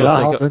don't see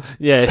that happening.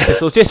 Yeah, because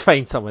they'll just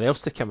find someone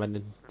else to come in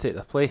and take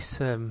their place.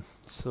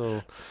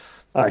 So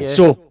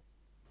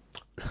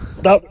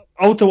that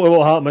ultimately what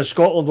will happen is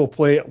Scotland will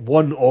play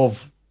one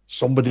of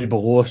somebody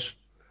below us.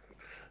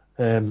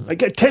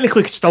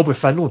 Technically it could still be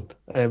Finland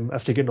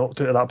if they get knocked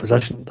out of that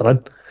position they're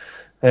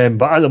in.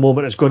 But at the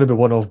moment it's going to be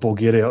one of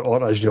Bulgaria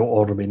or Israel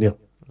or Romania.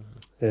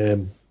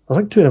 I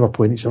think 2 of them are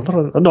playing each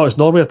other. No, it's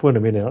Norway playing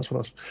Romania, that's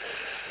what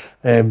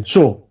it is.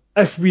 So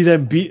if we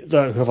then beat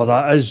whoever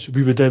that is,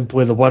 we would then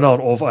play the winner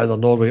of either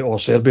Norway or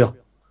Serbia.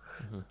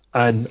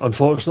 And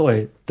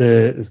unfortunately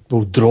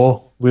we'll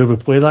draw where we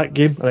play that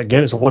game, and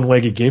again it's a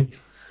one-legged game.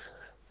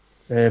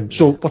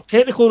 So we're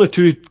technically only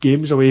 2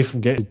 games away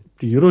from getting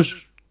the Euros.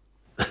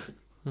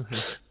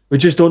 We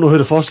just don't know who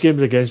the first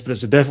game's against, but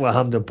it's definitely at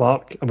Hampden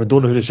Park, and we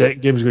don't know who the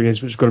second game's going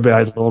against, which is going to be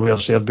either Norway or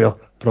Serbia,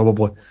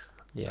 probably.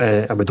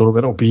 Yeah. And we don't know where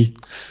it'll be.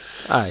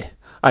 Aye,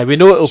 we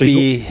know it'll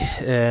be.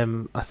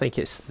 I think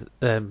it's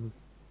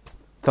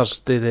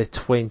Thursday the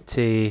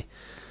 26th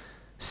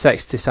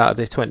to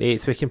Saturday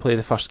 28th. We can play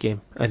the first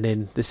game, and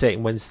then the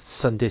second one's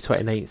Sunday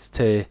 29th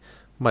to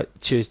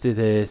Tuesday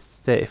the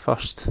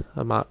 31st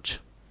of March.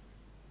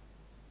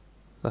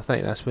 I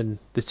think that's when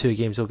the 2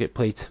 games will get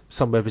played,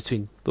 somewhere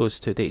between those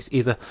 2 dates.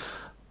 Either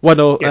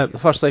the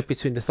first leg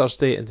between the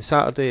Thursday and the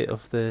Saturday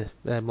of the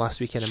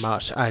last weekend of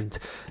March, and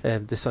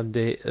the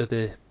Sunday or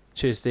the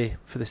Tuesday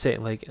for the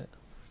second leg.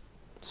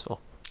 So,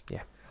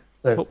 yeah.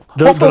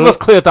 Hopefully we've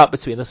cleared that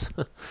between us.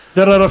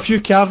 There are a few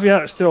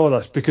caveats to all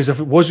this, because if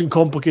it wasn't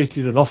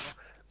complicated enough,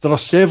 there are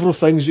several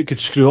things that could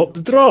screw up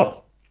the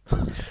draw.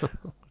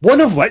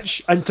 One of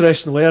which,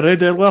 interestingly, I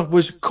read earlier,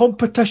 was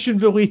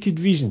competition-related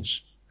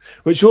reasons,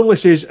 which only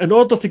says in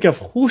order to give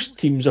host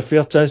teams a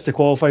fair chance to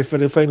qualify for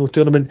the final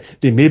tournament,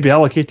 they may be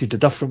allocated to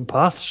different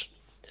paths.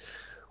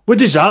 What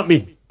does that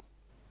mean?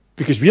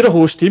 Because we're a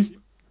host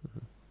team.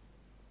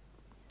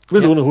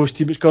 We're the only host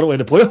team that's currently in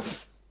the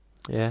playoff.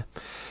 Yeah.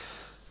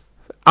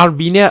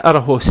 Armenia are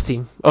a host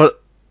team. Or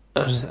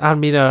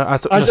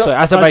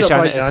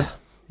Azerbaijan is.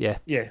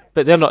 Yeah.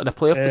 But they're not in a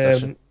playoff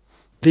position.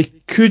 They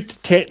could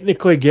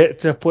technically get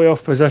to a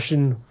playoff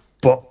position,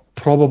 but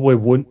probably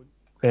won't,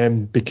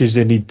 because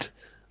they need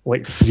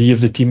like 3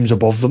 of the teams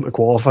above them to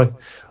qualify.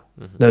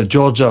 Mm-hmm. Now,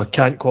 Georgia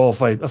can't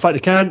qualify. In fact, they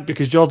can't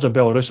because Georgia and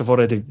Belarus have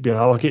already been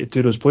allocated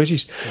to those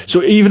places. Mm-hmm.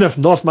 So even if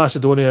North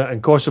Macedonia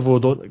and Kosovo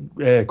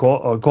don't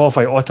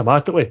qualify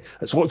automatically,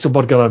 it's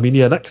Luxembourg and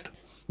Armenia next,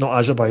 not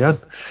Azerbaijan.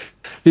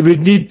 They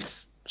would need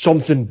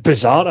something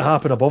bizarre to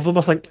happen above them,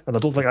 I think, and I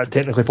don't think that's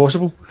technically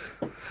possible.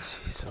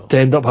 To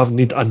end up having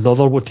need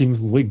another team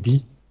from League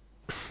D.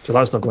 So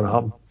that's not going to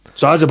happen.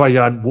 So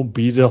Azerbaijan won't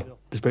be there,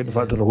 despite the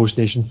fact they're a host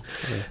nation.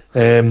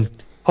 Yeah.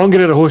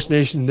 Hungary are a host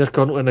nation, they're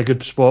currently in a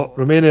good spot.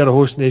 Romania are a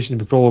host nation,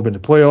 they'll probably be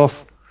in the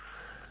playoff.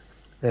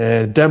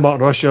 Denmark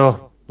and Russia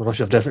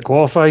have definitely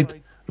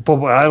qualified.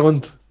 Republic of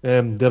Ireland, they're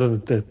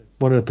in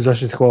one of the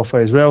positions to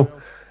qualify as well.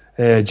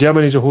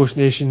 Germany's a host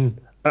nation,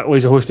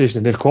 Italy's a host nation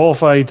and they've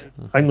qualified.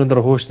 England are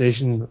a host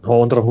nation,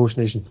 Holland are a host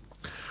nation.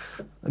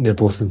 And they're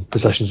both in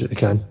positions that they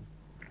can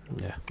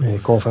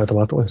qualify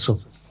automatically. So,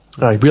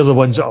 we're the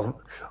ones that are,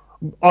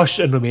 us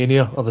and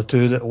Romania are the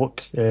two that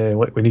look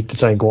like we need to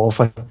try and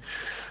qualify.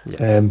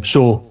 Yeah.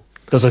 So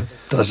there's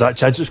that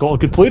chance that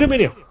Scotland could play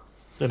Romania,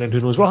 and then who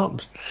knows what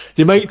happens.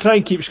 They might try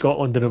and keep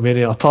Scotland and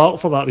Romania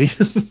apart for that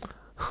reason.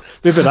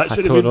 Maybe that's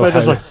what they mean by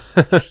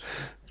this.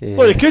 Yeah.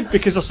 Well, they could,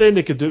 because they're saying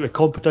they could do it with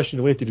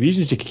competition-related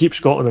reasons. They could keep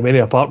Scotland and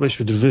Romania apart, which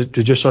would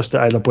reduce us to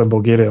either playing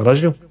Bulgaria or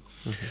Israel.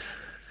 Mm-hmm.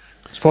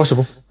 It's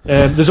possible.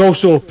 There's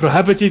also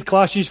prohibited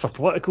clashes for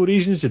political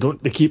reasons.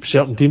 They keep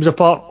certain teams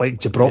apart, like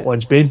Gibraltar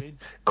and Spain,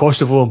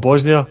 Kosovo and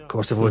Bosnia,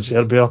 Kosovo and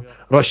Serbia,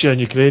 Russia and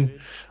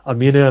Ukraine,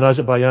 Armenia and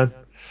Azerbaijan.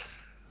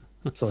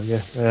 So they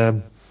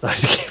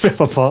keep them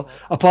apart.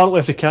 Apparently,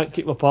 if they can't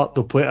keep them apart,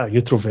 they'll play at a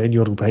neutral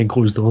venue or behind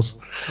closed doors.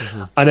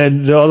 Mm-hmm. And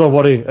then the other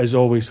worry is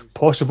always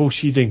possible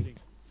seeding.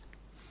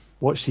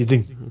 What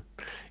seeding? Mm-hmm.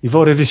 You've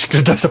already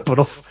screwed us up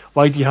enough.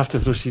 Why do you have to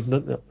throw seeding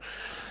into it?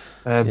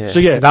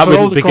 That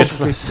wouldn't be good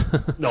for us.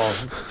 No,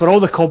 for all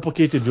the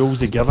complicated rules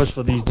they give us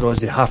for these draws,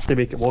 they have to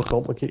make it more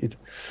complicated.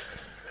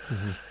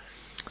 Mm-hmm.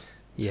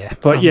 Yeah,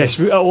 but yes,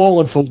 it'll all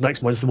unfold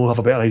next month, and we'll have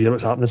a better idea of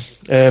what's happening.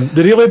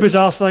 The really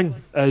bizarre thing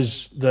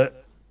is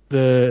that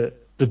the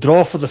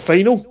draw for the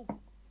final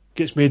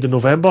gets made in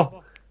November.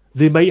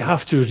 They might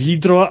have to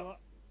redraw it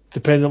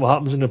depending on what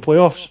happens in the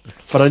playoffs.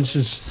 For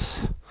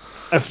instance,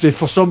 if they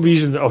for some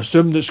reason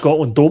assume that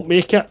Scotland don't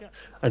make it,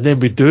 and then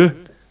we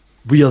do,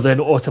 we are then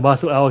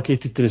automatically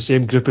allocated to the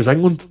same group as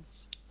England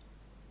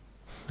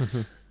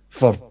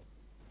for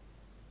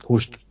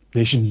host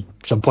nation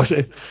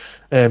simplicity.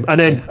 And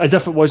then, as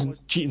if it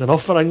wasn't cheating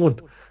enough for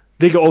England,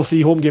 they got all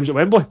 3 home games at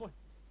Wembley.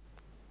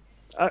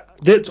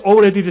 It's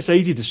already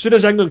decided. As soon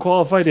as England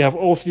qualify, they have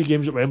all 3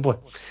 games at Wembley,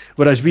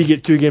 whereas we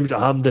get 2 games at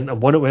Hampden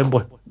and 1 at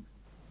Wembley.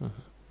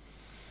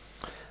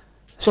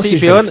 See,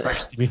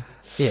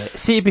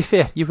 to be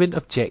fair, you wouldn't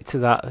object to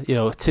that.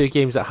 2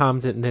 games at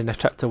Hampden and then a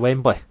trip to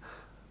Wembley.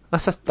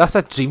 That's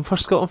a dream for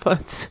Scotland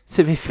fans,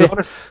 to be fair.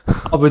 Honest,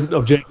 I wouldn't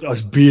object to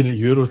us being at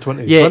Euro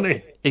 2020. Yeah,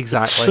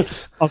 exactly.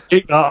 I'll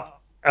take that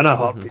in a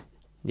heartbeat.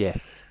 Yeah.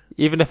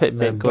 Even if it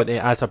meant going to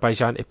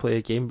Azerbaijan to play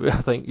a game, I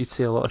think you'd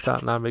see a lot of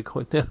Saturn Army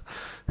going there.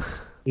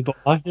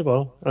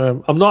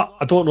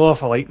 I don't know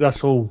if I like this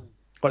whole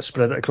let's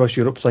spread it across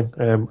Europe thing.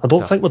 I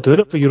don't think we're doing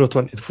it for Euro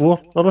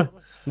 24, are we?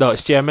 No,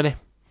 it's Germany.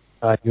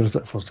 Euro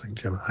 24 thing,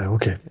 Germany.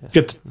 Okay,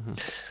 good. Mm-hmm.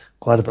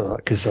 Glad about that,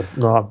 because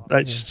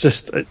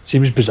it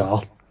seems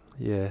bizarre.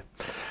 Yeah.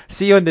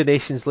 See, on the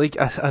Nations League,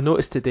 I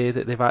noticed today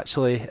that they've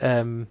actually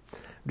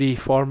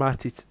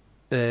reformatted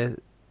the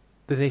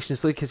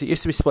Nations League, because it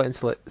used to be split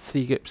into like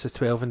 3 groups of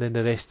 12 and then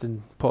the rest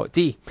in Pot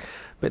D.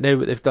 But now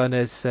what they've done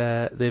is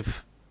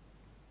they've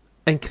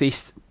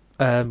increased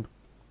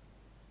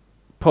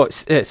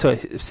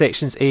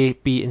sections A,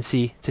 B and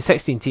C to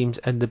 16 teams,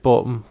 and the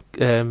bottom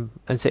and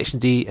section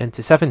D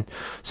into 7.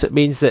 So it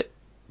means that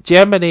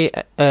Germany,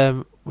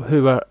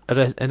 who were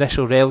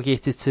initially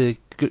relegated to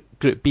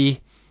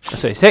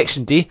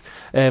section D,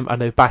 are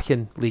now back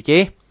in League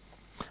A.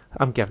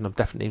 I'm giving them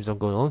different names. I'm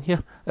going on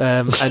here.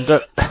 And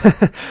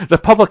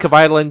Republic of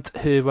Ireland,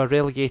 who were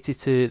relegated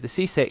to the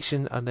C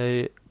section, are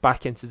now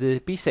back into the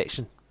B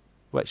section,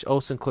 which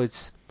also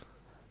includes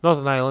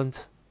Northern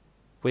Ireland,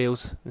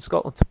 Wales, and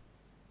Scotland.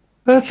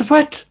 That's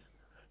what?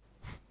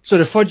 So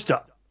they fudged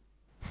it.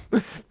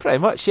 Pretty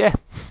much, yeah.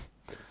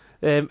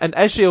 And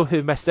Israel,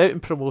 who missed out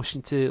in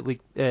promotion to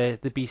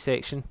the B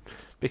section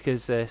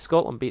because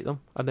Scotland beat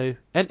them, are now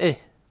into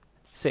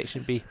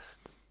section B.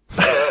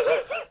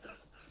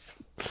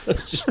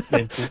 That's just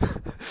mental.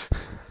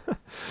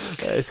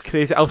 It's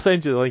crazy. I'll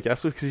send you the link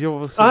after because you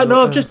obviously.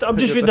 No, I'm just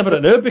reading about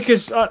it now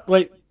because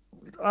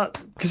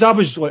because I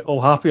was like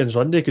all happy on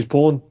Sunday because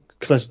Poland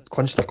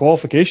clinched their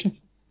qualification.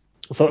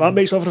 I thought that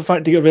makes up for the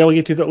fact to get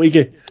relegated at League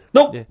A.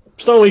 Nope,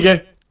 still League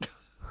A.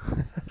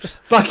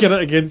 Back in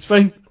it again, it's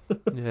fine.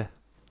 Yeah.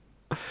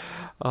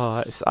 Oh,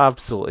 it's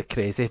absolutely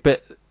crazy.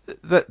 But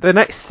the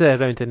next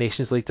round of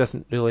Nations League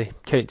doesn't really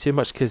count too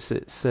much because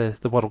it's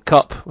the World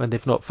Cup and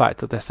they've not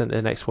factored this into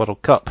the next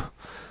World Cup.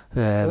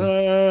 Have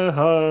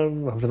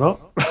they not?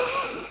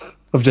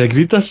 Have they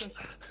agreed this?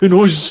 Who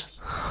knows?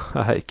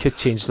 It could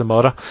change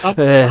tomorrow.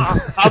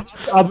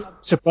 I'm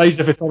surprised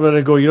if they turn around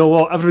and go, you know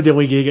what, everybody in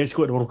League A gets to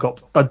go to the World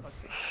Cup. Done.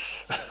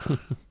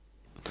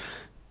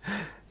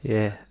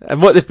 Yeah,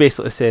 and what they've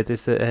basically said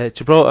is that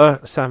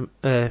Gibraltar,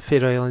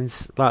 Faroe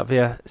Islands,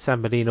 Latvia,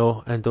 San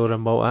Marino, Andorra,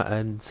 Malta,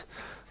 and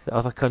the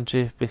other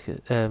country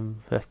I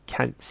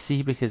can't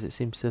see because it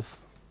seems to have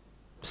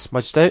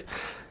smudged out.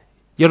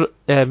 You're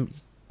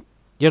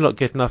not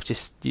good enough.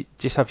 Just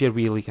have your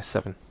wee League of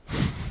 7.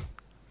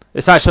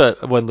 It's actually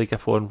one League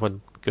of 4 and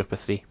one Group of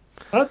 3.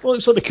 That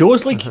looks like the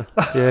coolest league.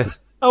 Yeah,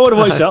 I want to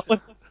watch that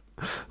one.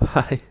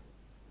 Aye.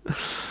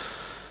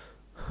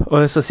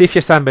 Well, so see if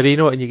you're San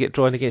Marino and you get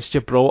drawn against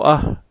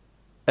Gibraltar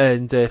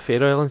and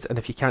Faroe Islands, and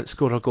if you can't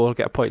score a goal or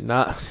get a point in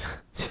that,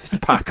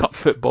 just pack up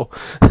football.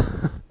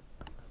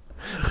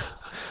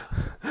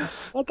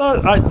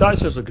 That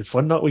sounds like good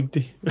fun, that league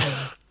day.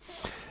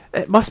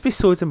 It must be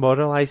so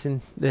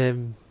demoralising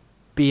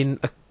being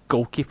a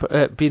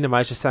goalkeeper, being a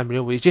manager of San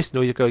Marino, where you just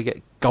know you're going to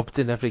get gubbed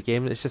in every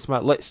game, and it's just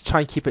let's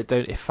try and keep it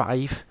down to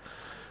 5.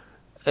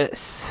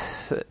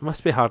 It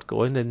must be hard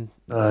going, and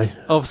Aye.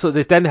 obviously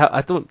they didn't.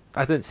 I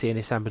didn't see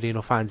any San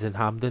Marino fans in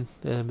Hampden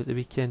at the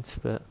weekend,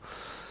 but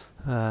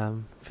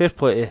fair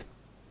play to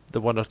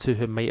the one or two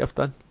who might have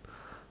done.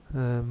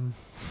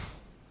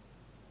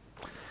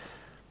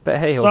 But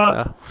hey,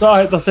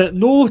 that's it.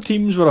 No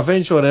teams were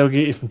eventually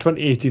relegated from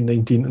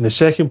 2018-19, and the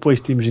second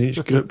place teams in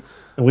each group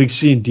in League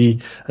C and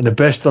D, and the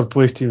best third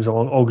place teams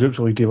along all groups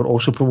in League D were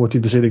also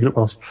promoted beside the group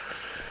winners.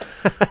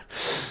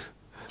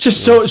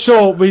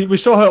 So we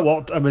saw how it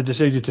worked, and we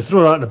decided to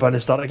throw that in the bin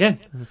and start again.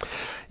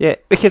 Yeah,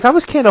 because I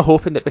was kind of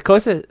hoping that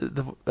because it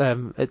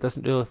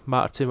doesn't really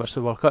matter too much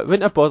to the World Cup, it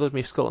wouldn't have bothered me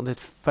if Scotland had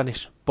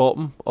finished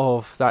bottom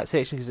of that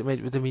section because it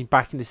would have been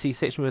back in the C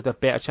section with a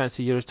better chance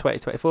of Euros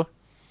 2024.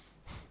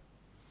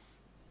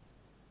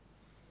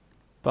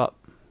 But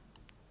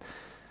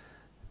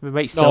we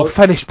might still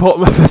finish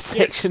bottom of the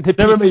section. The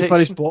never might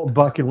finish bottom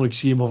back in League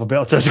C and have a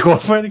better chance of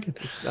qualifying again.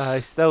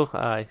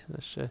 Aye,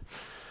 that's true.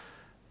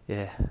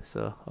 Yeah,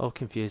 so all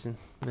confusing.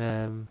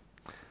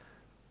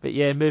 But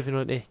yeah, moving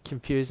on to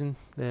confusing,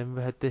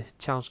 we had the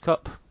Challenge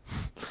Cup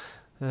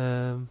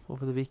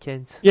over the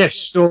weekend. Yes,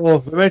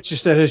 so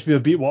Manchester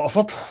United beat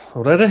Waterford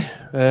already.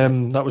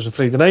 That was on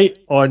Friday night.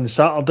 On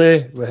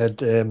Saturday, we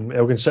had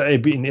Elgin City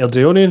beating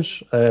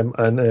Airdrieonians, and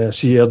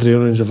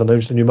Airdrieonians have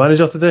announced a new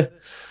manager today.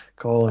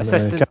 Colin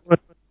assistant.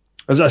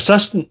 Is it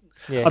assistant?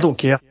 Yeah. I don't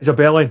care. He's a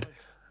bellend.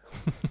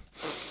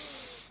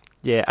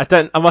 Yeah,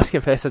 I must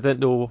confess I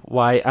didn't know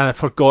why, and I'd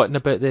forgotten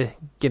about the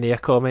Guinea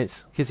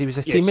comments because he was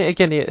a teammate of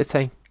Guinea at the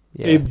time.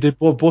 Yeah. They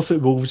were both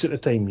at Wolves at the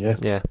time, yeah.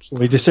 Yeah. So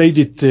he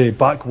decided to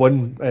back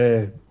one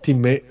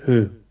teammate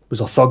who was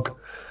a thug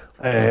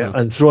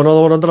and throw another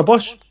one under a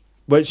bus,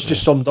 which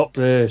just summed up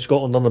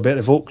Scotland under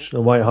Bertie Vogts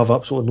and why I have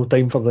absolutely no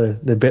time for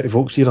the Bertie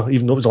Vogts era,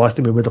 even though it was the last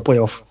time we made a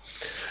playoff.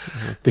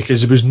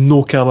 Because there was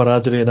no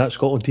camaraderie in that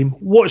Scotland team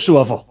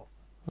whatsoever.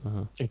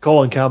 And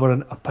Colin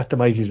Cameron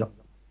epitomises it.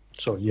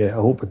 So yeah,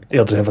 I hope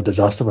Airdrie have a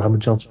disaster with him in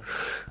charge.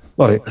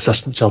 Alright,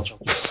 assistant charge.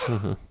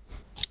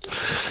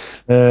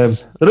 They're out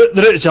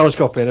the Challenge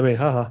Cup anyway,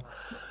 haha.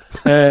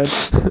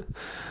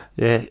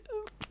 Yeah.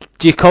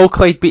 Do you call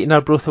Clyde beating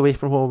Arbroath away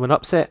from home an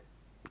upset?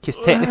 Because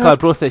technically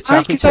Arbroath are the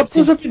championship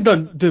team. Arbroath have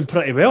been doing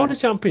pretty well in the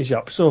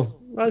championship, so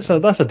that's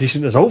a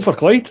decent result for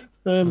Clyde.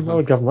 I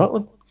would give them that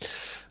one.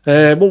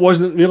 What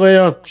wasn't really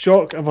a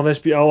shock, Inverness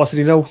beat Alloa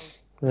 3-0.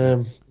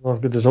 A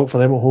good result for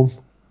them at home.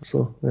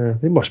 So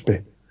they must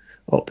be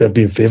up there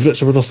being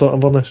favourites, I would have thought,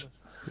 Inverness.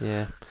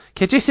 Yeah.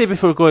 Could you say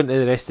before going to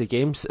the rest of the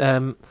games,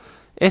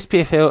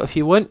 SPFL, if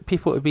you want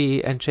people to be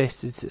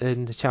interested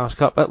in the Challenge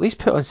Cup, at least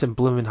put on some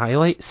blooming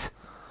highlights.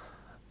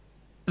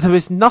 There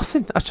was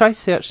nothing. I tried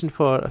searching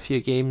for a few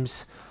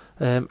games.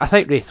 I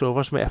think Wraith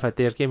Rovers might have had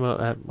their game.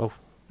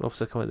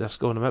 Obviously come out their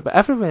score in a minute, but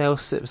everywhere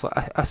else it was like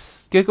a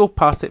Google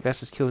Partick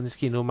versus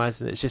Killineskey Nomads,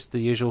 and it's just the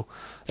usual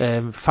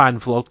fan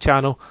vlog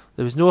channel.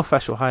 There was no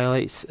official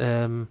highlights.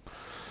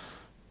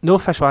 No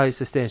official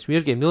highlights of the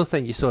Stennismuir game. The only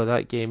thing you saw of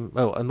that game,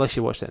 well, unless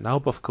you watched it in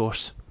Alba, of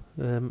course.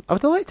 I would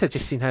have liked to have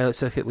just seen highlights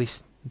so I could at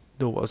least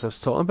know what I was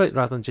talking about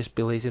rather than just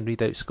be lazy and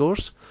read out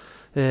scores.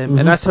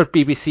 And as for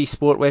BBC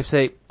Sport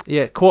website,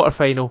 quarter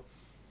final.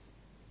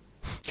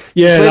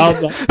 Yeah,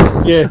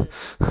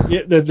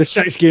 the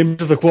 6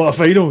 games of the quarter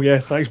final. Yeah,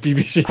 thanks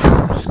BBC.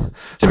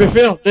 To be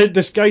fair,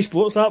 the Sky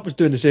Sports app was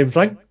doing the same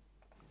thing.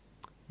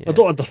 Yeah. I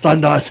don't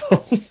understand that at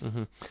all.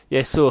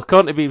 Yeah, so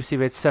according to BBC,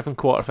 we had 7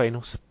 quarter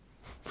finals.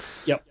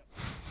 Yep.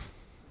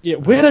 Yeah,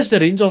 where is the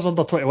Rangers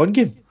under 21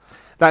 game?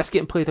 That's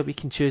getting played a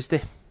week on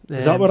Tuesday.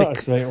 Is that what it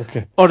is? Right,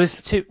 okay. Or is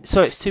it two?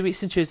 So it's 2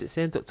 weeks on Tuesday. It's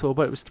the end of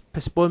October. It was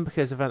postponed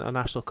because of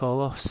international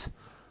call-offs.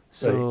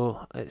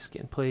 So It's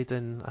getting played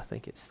in, I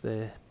think it's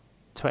the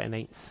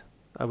 29th,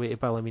 away to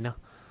Ballymena.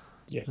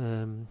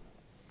 Yeah.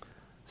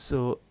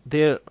 So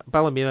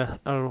Ballymena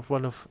are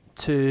one of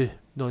 2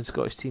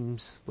 non-Scottish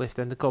teams left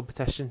in the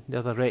competition. The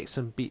other,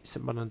 Wrexham, beat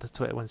St Mirren under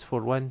 21s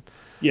 4-1.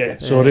 Yeah,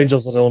 so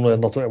Rangers are the only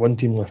under 21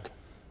 team left.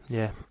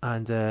 Yeah,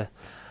 and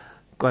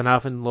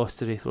Glenavon lost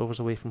to Raith Rovers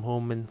away from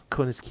home, and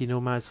Connah's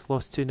Nomads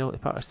lost 2-0 to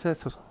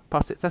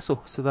Partick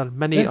Thistle. So their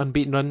mini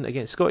unbeaten run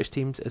against Scottish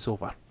teams is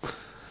over.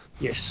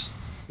 Yes.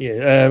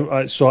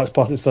 Yeah, so that's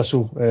Partick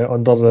Thistle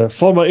under the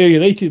former Ayr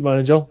United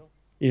manager,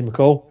 Ian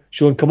McCall,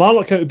 showing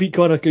Kilmarnock how to beat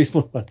Connacht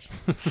lads.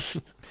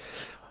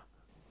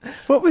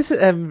 What was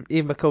it Ian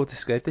McCall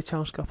described the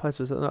Challenge Cup as?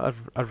 Was it not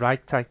a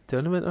ragtag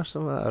tournament or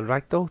something? A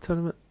ragdoll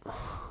tournament?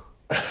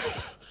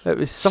 It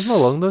was something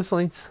along those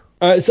lines.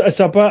 It's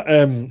a bit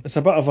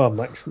of a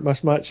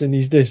mismatch in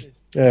these days.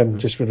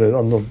 Just with the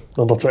under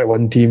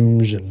 21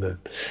 teams and the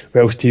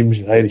Welsh teams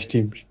and Irish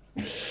teams.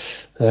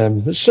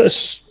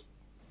 It's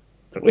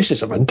at least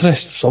it's of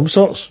interest of some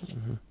sorts.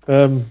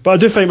 But I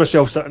do find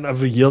myself sitting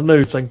every year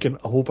now thinking,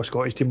 I hope a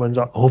Scottish team wins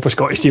that.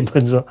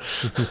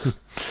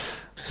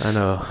 I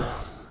know.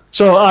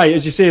 So,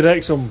 as you say,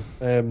 Wrexham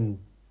and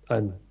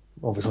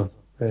obviously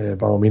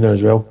Ballymena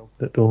as well.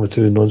 The only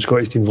 2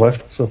 non-Scottish teams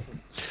left. So,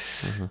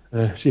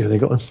 see how they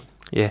got on.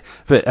 Yeah,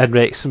 but in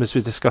Wrexham, as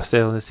we discussed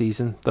earlier in the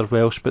season, they're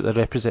Welsh, but they're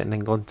representing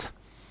England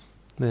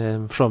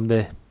from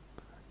the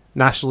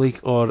National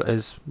League, or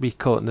as we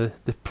call it in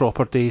the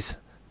proper days,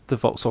 the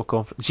Vauxhall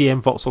Conference,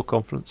 GM Vauxhall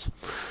Conference.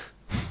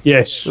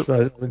 Yes,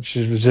 which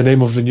was the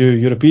name of the new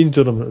European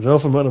tournament as well,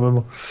 from what I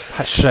remember.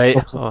 That's right.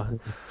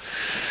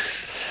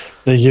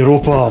 The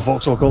Europa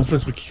Vauxhall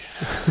Conference Week.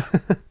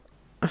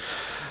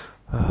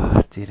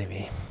 Oh, dearie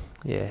me.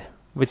 Yeah.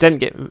 We didn't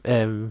get.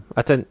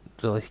 I didn't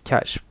really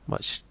catch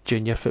much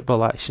junior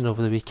football action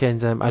over the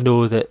weekend. I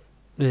know that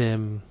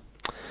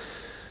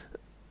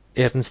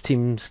Erin's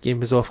team's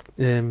game was off.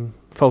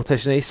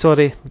 Faltish United.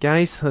 Sorry,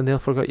 guys, I nearly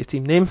forgot your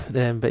team name.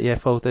 But yeah,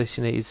 Faltish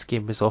United's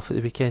game was off at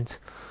the weekend.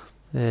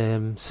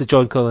 So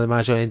John Conlon, the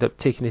manager, ended up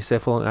taking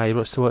himself along to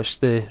Ibrox to watch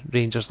the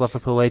Rangers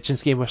Liverpool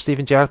Legends game where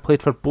Steven Gerrard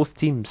played for both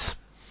teams.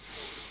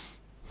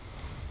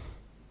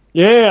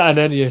 Yeah, and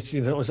then it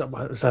was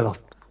either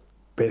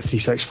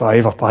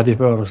Bet365 or Paddy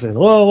Power saying,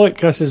 "Oh, look,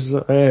 this is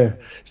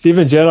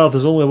Steven Gerrard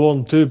has only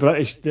worn 2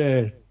 British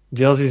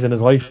jerseys in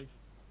his life."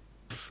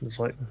 It's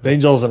like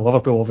Rangers and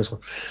Liverpool, obviously.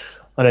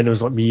 And then there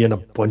was like me and a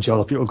bunch of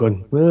other people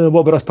going,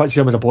 "What about this picture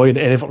of him as a boy in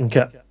an Everton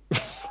kit?"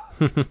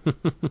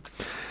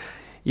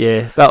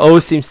 Yeah, that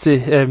always seems to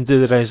do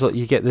the rounds. Like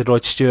you get the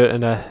Rod Stewart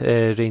in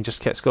a Rangers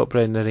kit, Scott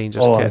Brown in a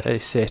Rangers kit,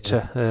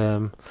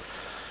 etc.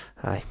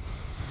 Aye.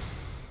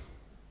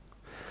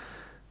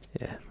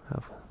 Yeah,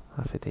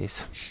 happy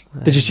days.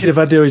 Did you see the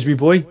video of his wee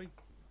boy?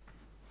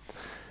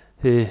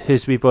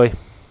 Who's wee boy?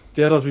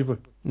 Gerrard's wee boy.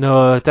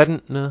 No, I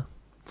didn't. No.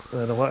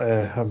 They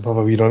let him have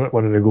a wee run at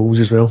one of the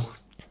goals as well.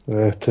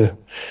 To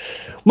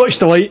much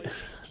delight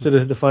to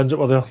the fans that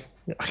were there.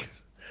 Yeah.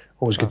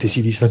 Always good to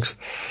see these things.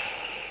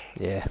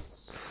 Yeah.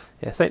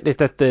 I think they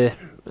did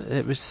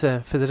it was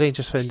for the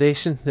Rangers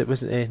Foundation. It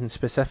wasn't anything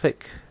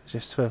specific,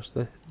 just for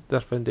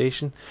their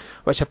foundation,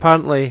 which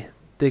apparently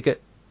they get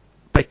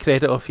big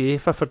credit off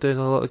UEFA for doing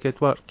a lot of good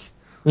work.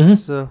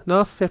 So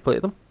no, fair play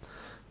to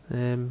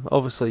them.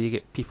 Obviously you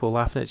get people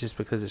laughing at it just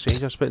because it's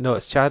Rangers, but no,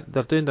 it's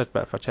they're doing their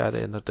bit for charity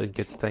and they're doing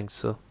good things.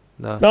 So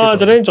no,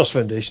 the Rangers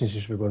Foundation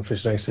seems to be going from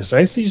strength to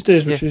strength these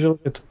days, which is really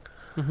good.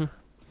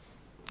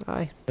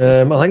 Aye.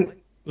 I think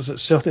was it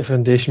Celtic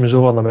Foundation was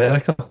over in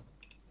America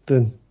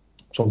doing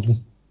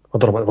something. I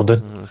don't know what they were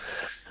doing,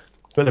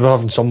 but they were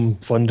having some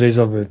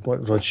fundraiser with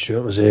Rod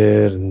Stewart was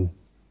there, and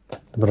they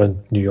were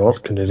in New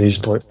York and they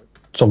raised like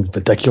some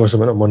ridiculous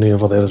amount of money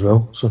over there as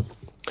well. So,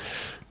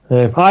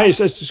 it's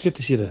just good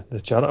to see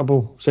the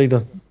charitable side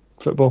of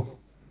football.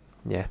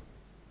 Yeah,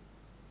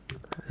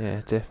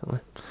 definitely.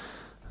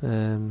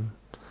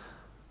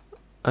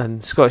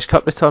 And Scottish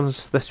Cup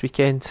returns this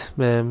weekend.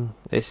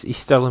 It's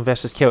East Stirling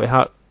versus Celtic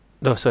Heart.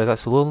 No, sorry,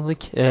 that's the Lowland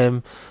League.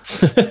 No,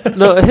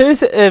 who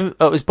is it? It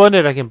was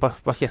Bonnyrigg and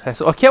Buckie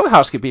Thistle. Oh, Celtic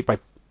Hearts get beat by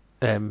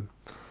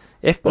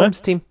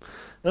F-Bomb's team.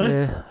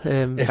 Otherwise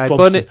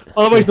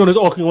known as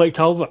Auchinleck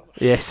Talbot.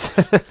 Yes.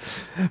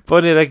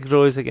 Bonnyrigg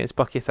Rose against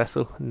Buckie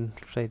Thistle on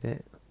Friday.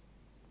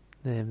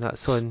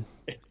 That's on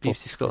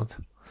BBC Scotland.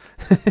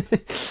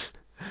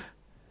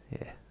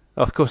 Yeah.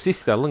 Oh, of course,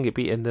 East Stirling get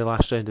beat in the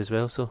last round as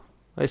well, so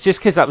it's just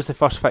because that was the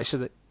first fixture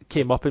that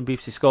came up in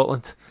BBC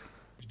Scotland.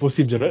 Both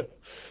teams are it.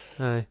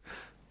 Aye.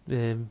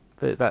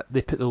 But that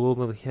they put the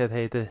Lowland League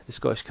ahead of the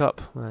Scottish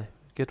Cup. Aye.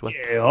 Good one.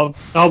 Yeah,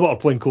 Talbot are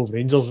playing Cove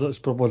Rangers. That's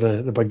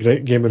probably the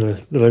big game of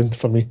the round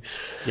for me.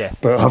 Yeah.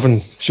 But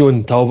having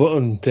shown Talbot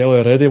on telly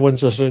already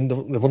once this round,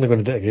 they've only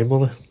going to do a game,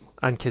 are they?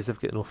 And because they've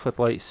got no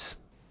floodlights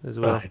as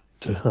well.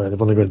 They've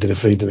only going to do the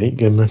Friday night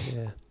game then.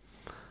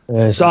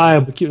 Yeah. So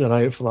I'll be keeping an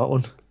eye out for that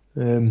one.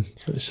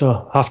 It's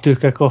a half-2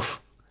 kick-off.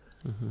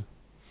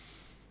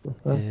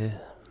 Yeah.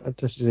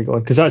 Interested to go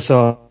on because that's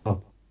a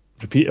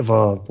repeat of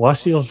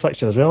last year's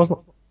fixture as well, isn't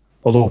it?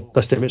 Although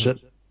this time it's at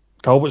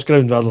Talbot's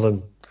ground rather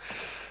than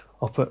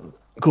up at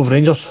Cove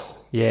Rangers.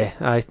 Yeah,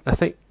 I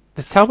think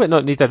did Talbot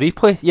not need a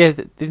replay? Yeah,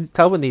 did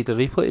Talbot need a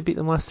replay to beat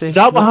them last time? Is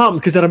that what happened?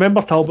 Because I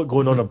remember Talbot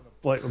going on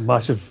a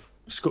massive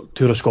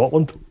tour of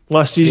Scotland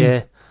last season.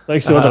 Yeah.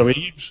 Thanks to other away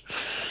games.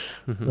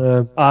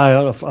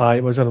 Aye,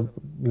 it was you're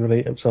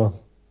right. It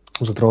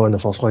was a draw in the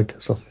first leg.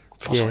 So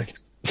leg.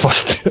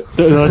 First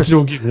the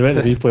original game they went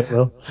to replay it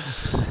well.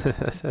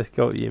 I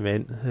got what you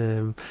meant.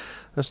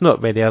 There's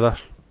not many other.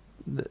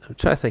 I'm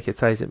trying to think of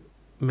ties that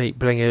might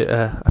bring out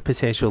a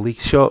potential league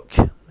shock.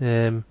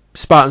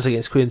 Spartans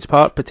against Queen's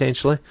Park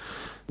potentially.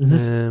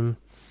 Yeah,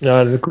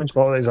 the Queen's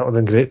Park is that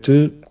been great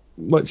too.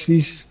 Much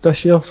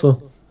this year,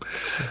 so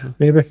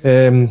maybe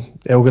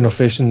Elgin are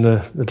facing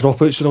the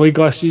dropouts of the league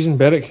last season.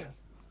 Berwick.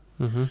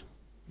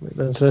 Might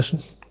be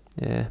interesting.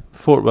 Yeah,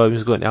 Fort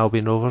William's going to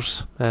Albion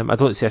Rovers. I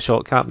don't see a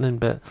shock happening,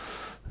 but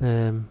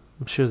I'm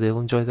sure they'll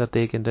enjoy their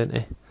day again, don't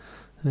they?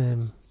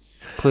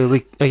 Play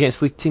league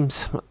against league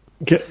teams.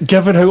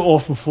 Given how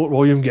often Fort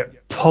William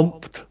get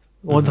pumped, I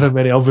wonder how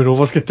many Albion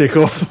Rovers could take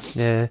off.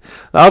 Yeah,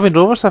 the Albion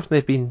Rovers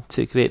haven't been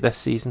too great this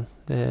season.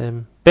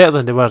 Better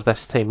than they were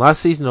this time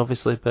last season,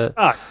 obviously, but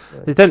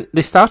they didn't.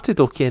 They started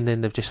okay and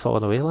then they've just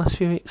fallen away last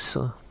few weeks.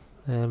 So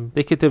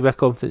they could do a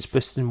confidence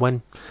boost and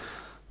win.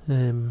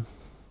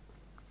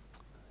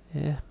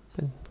 Yeah,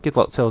 good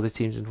luck to all the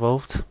teams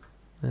involved.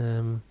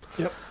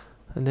 Yep.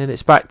 And then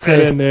it's back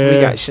to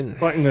league action.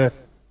 Back in the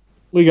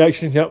league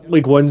action, yep.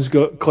 League One's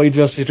got Clyde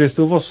versus Raith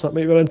Rovers. That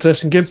might be an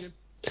interesting game.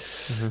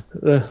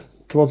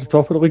 Towards the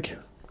top of the league.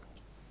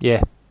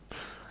 Yeah.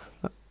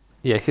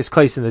 Yeah, because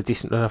Clyde's in a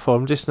decent run of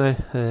form just now,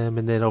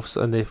 and then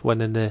obviously and they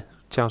win in the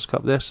Challenge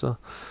Cup there. So,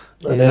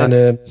 and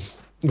then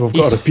we've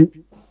got a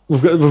repeat.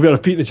 We've got a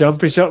repeat in the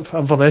Championship.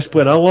 Inverness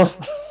playing Alloa.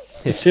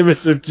 Same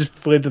as they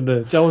just played in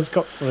the Challenge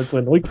Cup when they played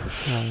in the league.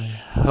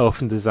 How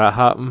often does that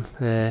happen?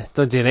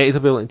 Dundee United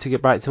will be looking to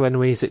get back to win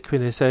ways at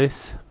Queen of the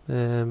South.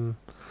 I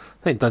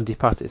think Dundee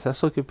Partick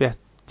Thistle could be a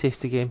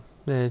tasty game.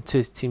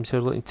 Two teams who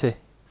are looking to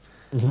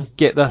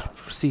get their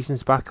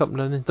seasons back up and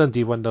running.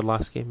 Dundee won their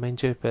last game,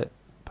 mind you, but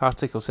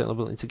Partick will certainly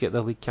be looking to get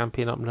their league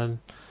campaign up and running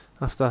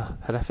after a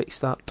horrific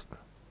start.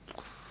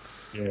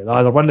 Yeah,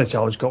 either win the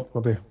Challenge Cup,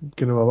 maybe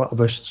give them a bit of a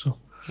boost. So.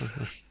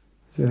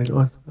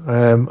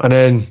 And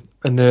then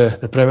in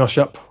the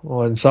Premiership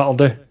on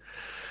Saturday,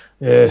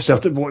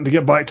 Celtic wanting to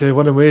get back to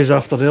winning ways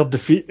after their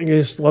defeat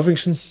against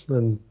Livingston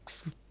and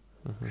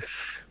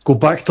go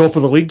back top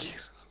of the league.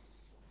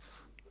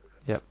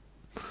 Yep.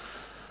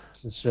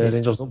 Since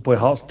Rangers don't play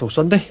Hearts until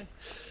Sunday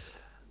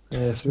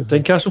through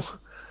Tynecastle.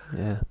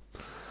 Yeah.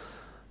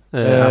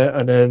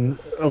 And then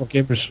other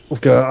games, we've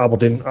got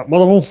Aberdeen at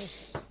Motherwell.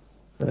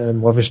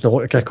 Livingston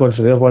will kick on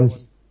for their one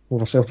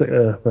over Celtic,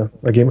 a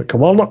game at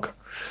Kilmarnock.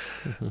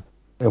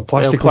 El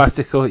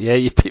Plastico, yeah,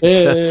 you peeped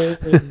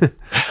it.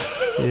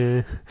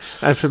 Yeah.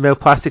 And from El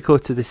Plastico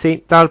to the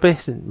Saint Derby,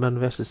 St Mirren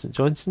versus St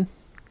Johnstone.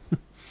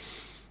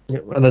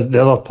 And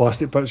the other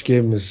plastic pitch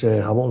game is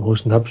Hamilton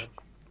hosting Hibs.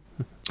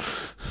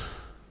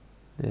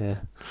 Yeah.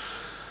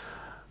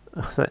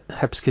 I think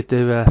Hibs could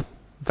do a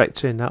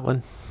victory in that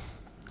one.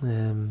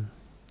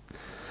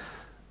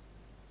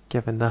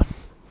 Given their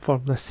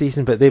form this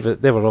season, but they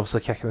were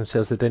obviously kicking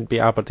themselves. They didn't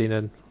beat Aberdeen,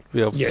 and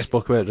we obviously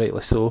spoke about it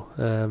rightly so.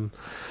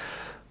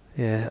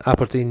 Yeah,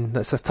 Aberdeen,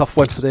 that's a tough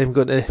one for them,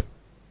 going to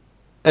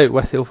out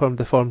with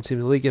the form team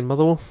in the league in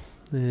Motherwell.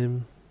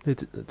 They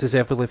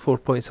deservedly 4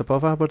 points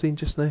above Aberdeen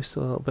just now,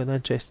 so it'll be an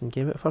interesting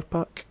game at Fir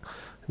Park.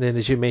 And then,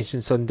 as you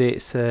mentioned, Sunday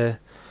it's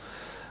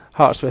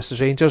Hearts versus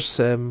Rangers.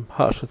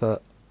 Hearts with a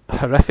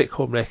horrific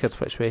home record,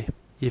 which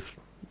you've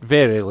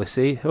very rarely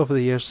see over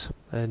the years.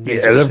 And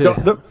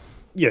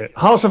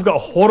Hearts have got a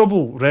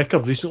horrible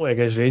record recently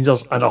against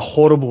Rangers and a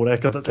horrible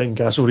record at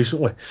Tynecastle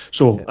recently.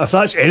 So if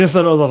that's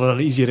anything other than an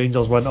easy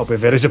Rangers win, I'll be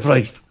very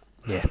surprised.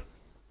 Yeah.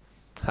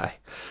 Hi.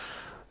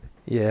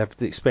 Yeah, I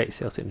would expect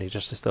Celtic and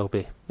Rangers to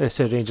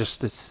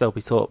still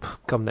be top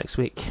come next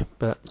week,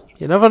 but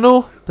you never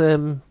know.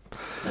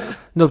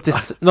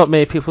 Not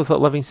many people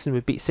thought Livingston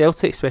would beat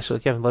Celtic, especially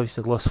given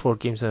Livingston lost 4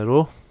 games in a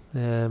row.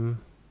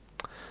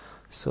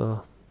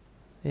 So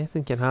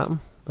anything can happen,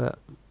 but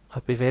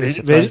I'd be very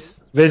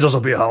surprised. Rangers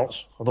will beat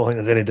Hearts. I don't think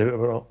there's any doubt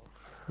about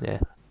that. Yeah,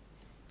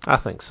 I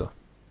think so.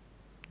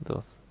 I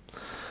don't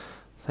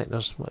think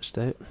there's much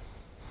doubt.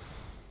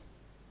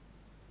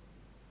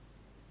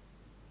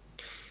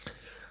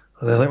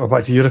 And I think we're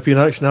back to European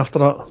action after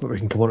that, but we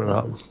can come on to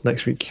that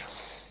next week.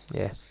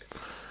 Yeah,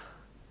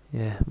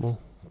 we'll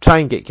try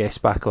and get guests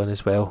back on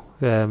as well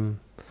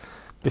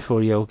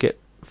before you'll get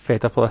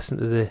fed up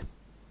listening to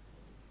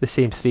the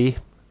same 3.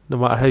 No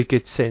matter how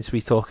good sense we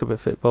talk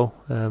about football,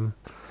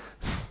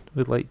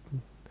 we'd like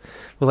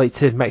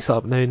to mix it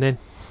up now and then.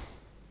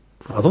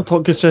 I don't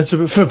talk good sense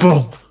about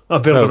football. I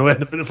barely know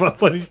anything about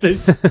football these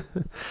days.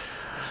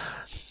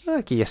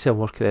 I give yourself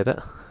more credit.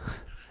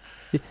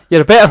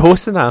 You're a better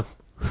host than I am.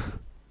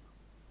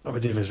 I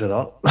would even say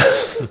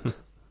that.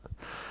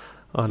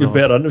 You're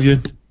better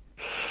interviewing.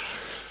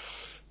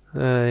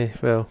 Aye,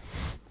 well,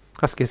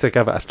 I guess I'll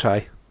give it a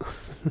try.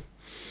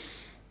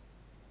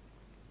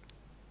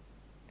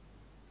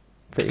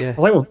 But yeah.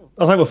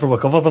 I think we've probably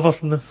covered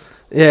everything now.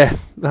 Yeah,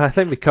 I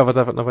think we covered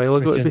everything a while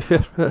ago, to be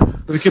fair.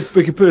 We could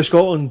put the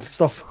Scotland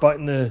stuff back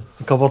in the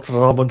cupboard for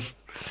another month.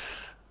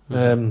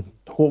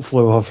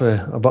 Hopefully we'll have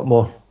a bit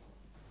more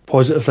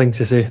positive things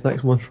to say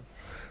next month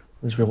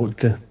as we look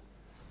to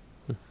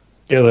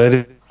get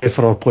ready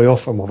for our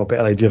playoff, and we'll have a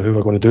better idea of who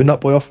we're going to do in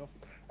that playoff.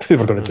 Who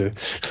we're going to do.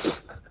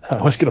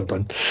 Let's get it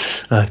done.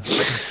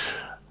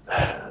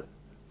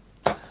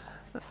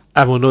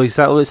 And we'll know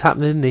exactly what's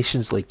happening in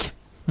Nations League.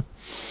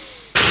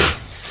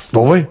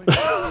 Will we?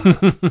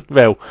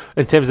 Well,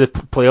 in terms of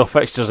playoff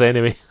fixtures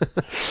anyway.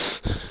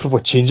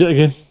 Probably change it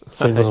again.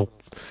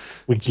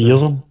 With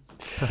gears on.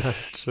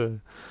 True.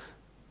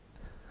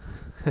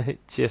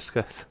 Cheers,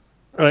 Chris.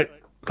 Alright,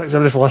 thanks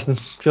everybody for listening.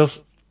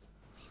 Cheers.